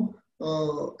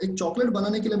 एक chocolate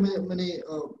बनाने के लिए मैंने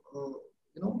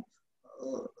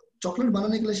chocolate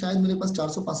बनाने के लिए शायद मेरे पास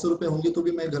 400-500 रुपए होंगे तो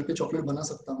भी मैं घर पे चॉकलेट बना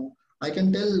सकता हूँ. I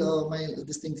can tell my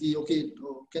this thing, okay,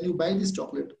 can you buy this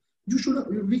chocolate? You should.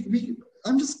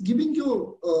 I'm just giving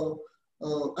you.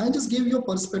 I just gave you a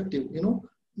perspective.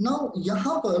 Now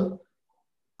यहाँ पर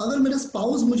अगर मेरे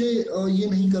spouse मुझे ये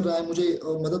नहीं कर रहा है, मुझे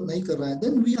मदद नहीं कर रहा है,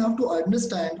 then we have to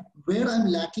understand where I'm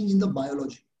lacking in the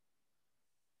biology.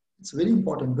 It's very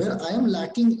important where I am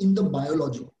lacking in the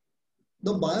biology.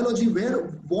 The biology,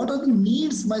 what are the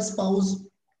needs my spouse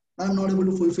I'm not able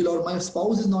to fulfill, or my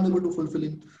spouse is not able to fulfill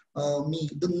in me.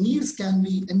 The needs can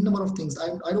be a number of things. I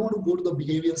don't want to go to the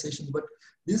behavior sessions, but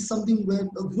this is something where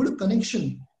a good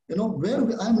connection,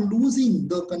 where I'm losing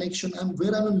the connection and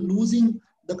where I'm losing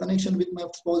the connection with my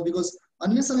spouse, because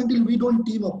unless and until we don't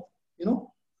team up,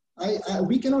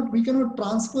 we cannot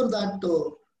transfer that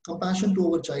compassion to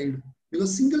our child,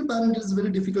 because single parent is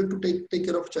very difficult to take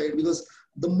care of child, because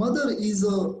the mother is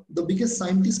the biggest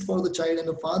scientist for the child and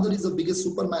the father is the biggest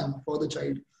superman for the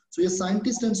child. So a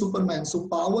scientist and superman, so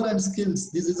power and skills,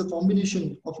 this is a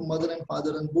combination of mother and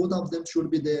father, and both of them should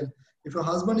be there. If your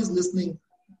husband is listening,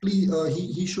 please,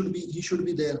 he should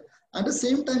be there. At the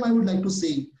same time, I would like to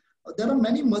say, there are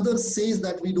many mothers says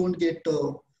that we don't get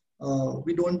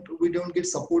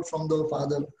support from the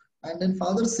father, and then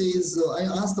father says, I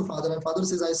ask the father, and father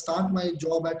says, I start my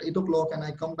job at 8 o'clock and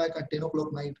I come back at 10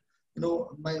 o'clock night.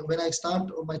 When I start,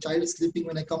 my child is sleeping.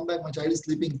 When I come back, my child is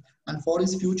sleeping. And for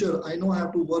his future, I know I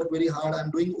have to work very hard.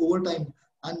 I'm doing overtime,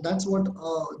 and that's what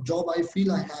job I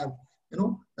feel I have.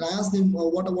 And I asked him,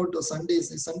 what about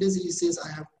Sundays? Sundays, he says,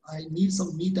 I need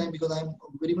some me time because I'm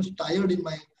very much tired in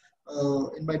my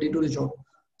day-to-day job.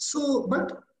 So,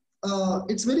 but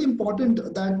it's very important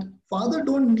that father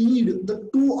don't need the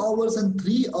 2 hours and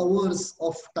 3 hours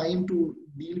of time to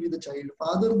deal with the child.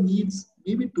 Father needs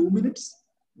maybe 2 minutes,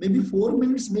 maybe 4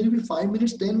 minutes, maybe 5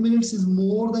 minutes, 10 minutes is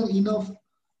more than enough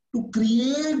to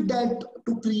create that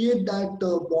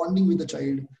bonding with the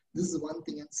child. This is one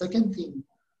thing. And second thing,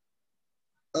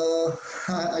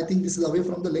 I think this is away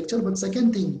from the lecture, but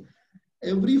second thing,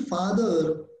 every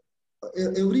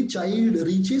child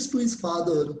reaches to his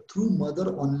father through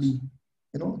mother only.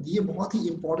 ये बहुत ही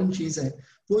important चीज है.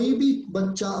 कोई भी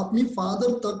बच्चा अपने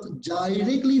father तक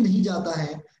directly नहीं जाता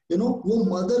है. वो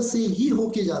मदर से ही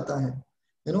होके जाता है.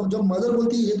 जब मदर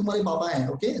बोलती है ये तुम्हारे पापा हैं,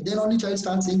 okay, then only child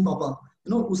starts saying papa.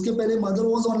 उसके पहले mother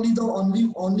was only the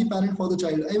only parent for the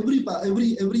child. Every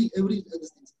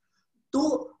these things.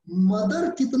 तो मदर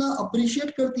कितना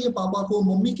अप्रिशिएट करती है पापा को,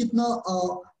 मम्मी कितना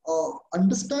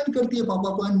understand करती है पापा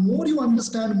को, and more you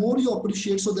understand, more you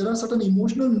appreciate. So there are certain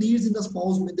emotional needs in the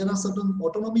spouse, there are certain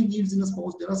autonomy needs in a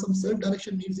spouse, there are some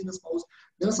self-direction needs in a spouse,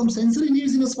 there are some sensory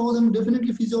needs in a spouse, and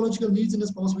definitely physiological needs in a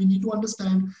spouse. We need to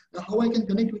understand how I can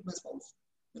connect with my spouse.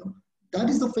 That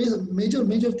is the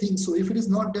major thing. So if it is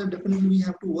not there, definitely we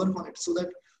have to work on it so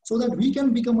that we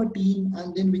can become a team,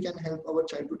 and then we can help our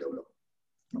child to develop.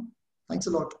 Thanks a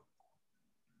lot.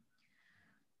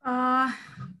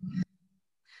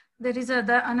 There is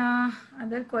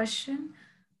another question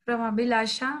from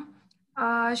Abhilasha.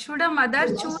 Should a mother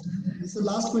choose? This is the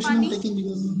last question I'm taking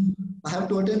because I have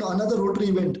to attend another Rotary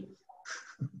event.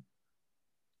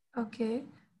 Okay.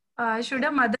 Should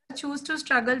a mother choose to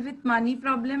struggle with money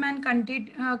problem and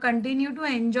continue to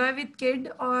enjoy with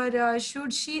kid, or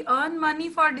should she earn money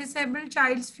for disabled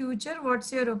child's future?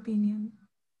 What's your opinion?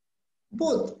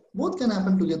 Both can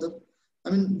happen together. I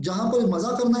mean, जहाँ पर मजा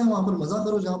करना है वहाँ पर मजा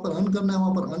करो, जहाँ पर अर्न करना है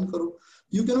वहाँ पर अर्न करो.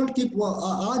 You cannot keep.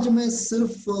 आज मैं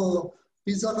सिर्फ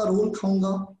पिज्जा का रोल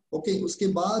खाऊंगा, ओके, उसके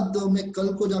बाद मैं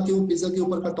कल को जाके वो पिज्जा के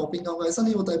ऊपर का टॉपिंग खाऊंगा. ऐसा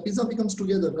नहीं होता है. Pizza becomes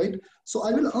together, right? So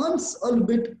I will earn a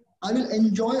bit, I will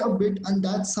enjoy a bit, and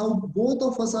that's how both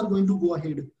of us are going to go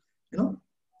ahead.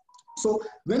 So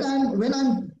when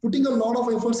I'm putting a lot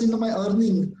of efforts into my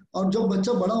earning, और जब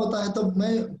बच्चा बड़ा होता है तब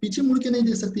मैं पीछे मुड़ के नहीं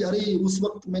देख सकती. अरे उस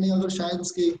वक्त मैंने अगर शायद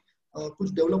उसके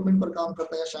कुछ डेवलपमेंट पर काम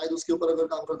करता है, शायद उसके ऊपर अगर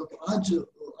काम करता तो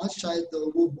आज शायद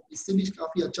वो इससे भी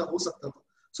काफी अच्छा हो सकता था.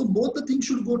 So both the things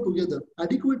should go together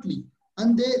adequately,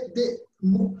 and they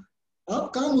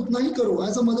आप काम उतना ही करो.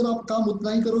 एज अ मदर आप काम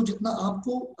उतना ही करो जितना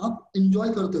आप एंजॉय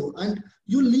करते हो, and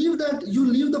you leave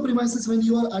the premises when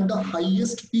you are at the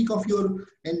highest peak of your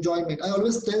enjoyment. I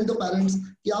always tell the parents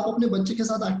कि आप अपने बच्चे के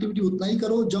साथ एक्टिविटी उतना ही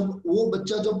करो जब वो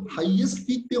बच्चा जब हाईएस्ट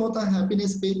पीक पे होता है,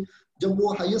 हैप्पीनेस पे, जब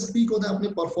वो हाईएस्ट पीक होता है अपने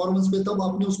परफॉर्मेंस पे, तब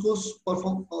आपने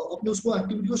उसको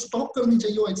एक्टिविटी को स्टॉप करनी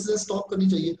चाहिए, वो एक्सरसाइज स्टॉप करनी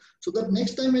चाहिए, so that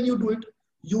next time when you do it,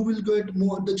 you will get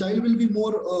more, the child will be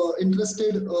more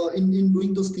interested in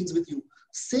doing those things with you.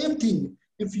 Same thing,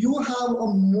 if you have a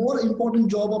more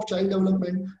important job of child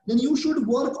development, then you should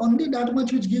work only that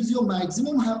much which gives you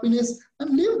maximum happiness,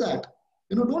 and leave that.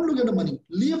 Don't look at the money,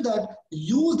 leave that,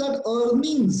 use that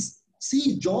earnings.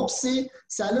 See, job से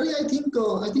salary, I think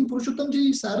Purushottam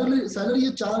ji salary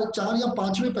ये चार या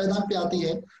पांचवें पैदान पे आती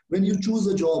है when you choose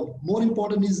a job. More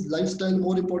important is lifestyle,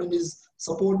 more important is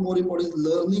support, more important is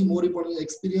learning, more important is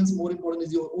experience, more important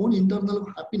is your own internal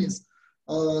happiness.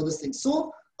 This thing.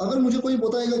 So अगर मुझे कोई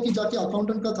बताएगा कि जाके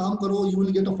accountant का काम करो, you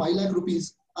will get a 5 lakh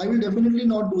rupees, I will definitely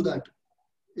not do that.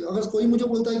 अगर कोई मुझे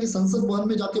बोलता है कि संसद भवन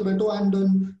में जाके बैठो and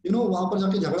वहां पर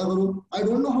जाके झगड़ा करो, I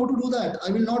don't know how to do that.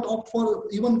 I will not opt for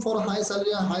even for a high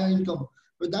salary and higher income.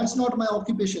 But that's not my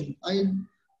occupation.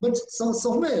 But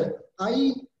somewhere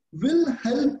I will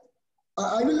help.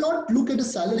 I will not look at a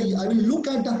salary. I will look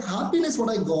at the happiness what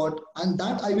I got, and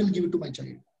that I will give it to my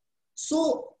child.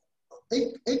 So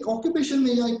एक occupation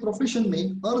में या एक profession में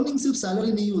earning सिर्फ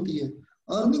salary नहीं होती है,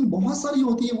 earning बहुत सारी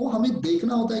होती है। वो हमें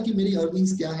देखना होता है कि मेरी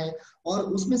अर्निंग्स क्या है, और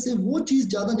उसमें से वो चीज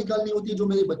ज्यादा निकालनी होती है जो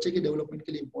मेरे बच्चे के डेवलपमेंट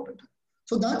के लिए इंपॉर्टेंट है।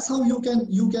 So that's how you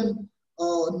can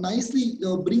nicely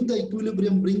bring the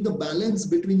equilibrium, bring the balance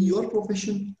between your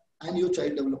profession and your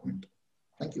child development.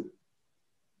 Thank you.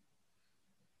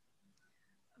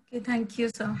 Okay, thank you,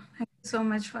 sir. Thank you so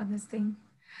much for this thing.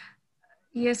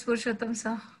 Yes, Purushottam,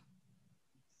 sir.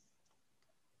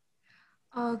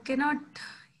 Cannot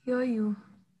hear you.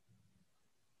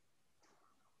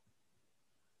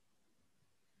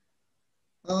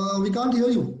 We can't hear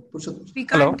you, Purushottam. We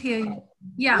can't hear you.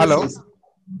 Yeah. Hello. Yes.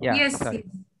 Yeah. Yes. Sorry.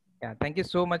 Yes. Yeah. Thank you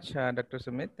so much, Dr.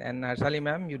 Sumit and Harshali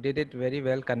ma'am. You did it very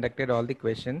well. Conducted all the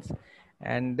questions,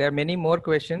 and there are many more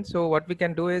questions. So what we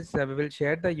can do is we will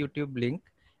share the YouTube link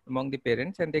among the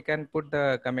parents, and they can put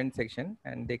the comment section,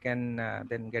 and they can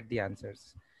then get the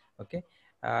answers. Okay.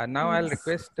 Now Yes. I'll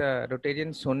request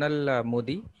Rotarian Sonal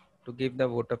Modi to give the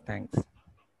vote of thanks.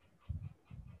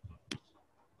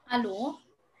 Hello.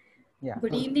 Yeah.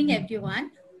 Good evening,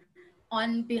 everyone.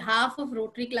 On behalf of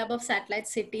Rotary Club of Satellite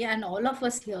City and all of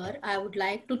us here, I would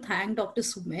like to thank Dr.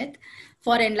 Sumit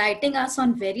for enlightening us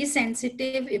on very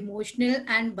sensitive, emotional,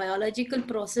 and biological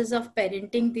process of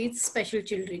parenting these special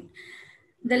children.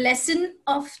 The lesson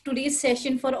of today's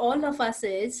session for all of us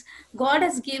is God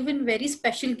has given very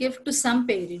special gift to some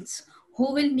parents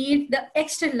who will need the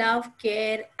extra love,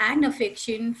 care, and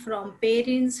affection from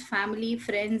parents, family,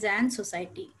 friends, and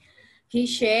society. He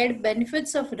shared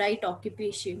benefits of right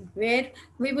occupation, where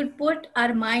we would put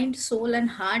our mind, soul, and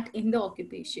heart in the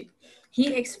occupation. He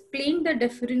explained the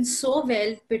difference so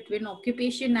well between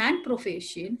occupation and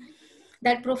profession,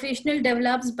 that professional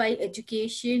develops by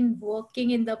education,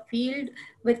 working in the field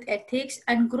with ethics,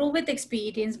 and grow with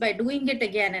experience by doing it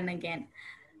again and again.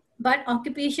 But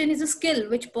occupation is a skill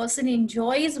which person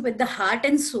enjoys with the heart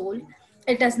and soul.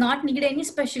 It does not need any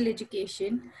special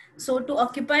education. So to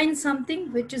occupy in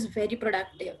something which is very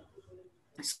productive.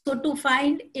 So to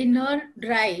find inner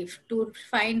drive, to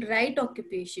find right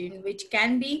occupation, which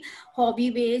can be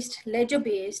hobby-based,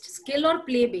 leisure-based, skill or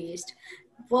play-based,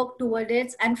 work toward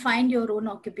it and find your own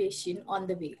occupation on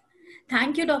the way.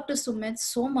 Thank you, Dr. Sumit,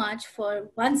 so much for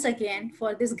once again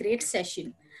for this great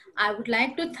session. I would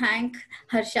like to thank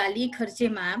Harshali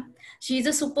Kharche ma'am. She is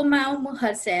a super mom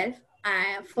herself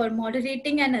for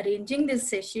moderating and arranging this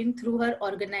session through her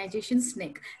organization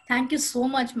SNCC. Thank you so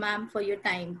much, ma'am, for your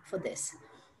time for this.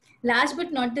 Last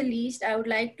but not the least, I would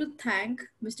like to thank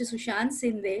Mr.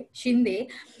 Shinde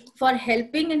for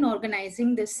helping in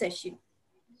organizing this session.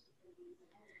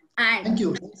 And Thank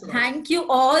you. thank you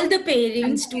all the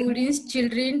parents, students,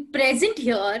 children present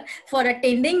here for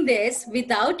attending this.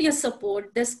 Without your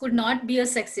support, this could not be a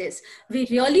success. We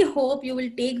really hope you will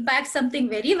take back something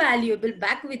very valuable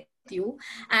back with you,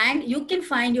 and you can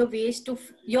find your ways to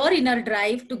your inner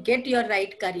drive to get your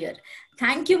right career.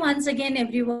 Thank you once again,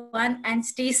 everyone, and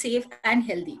stay safe and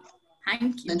healthy.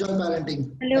 Thank you. Enjoy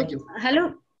parenting. Hello. Thank you.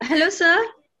 Hello, sir.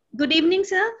 Good evening,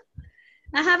 sir.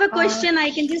 I have a question. I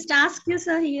can just ask you,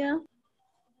 sir, here.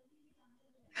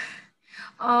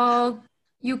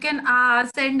 You can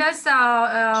send us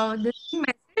this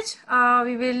message.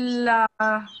 We will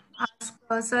ask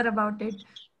sir about it.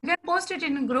 You can post it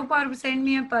in a group or send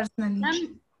me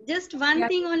personally. Just one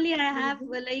thing only I have,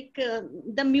 like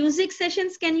the music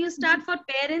sessions, can you start for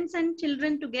parents and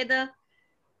children together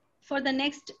for the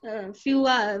next few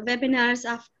webinars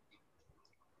after?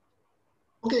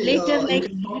 Okay, later,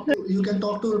 you can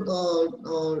talk to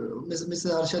Ms.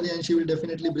 Harshali, and she will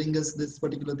definitely bring us this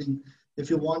particular thing. If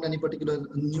you want any particular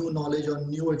new knowledge or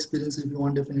new experience, if you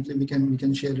want, definitely we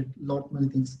can share it. Many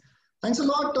things. Thanks a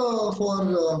lot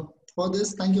for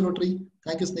this. Thank you, Rotary.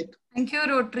 Thank you, SNCC. Thank you,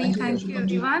 Rotary. Thank you,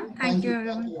 everyone. Thank you,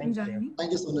 everyone, for joining.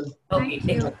 Thank you, Sonal. Okay,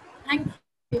 thank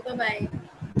you. Bye-bye.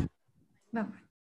 Bye-bye.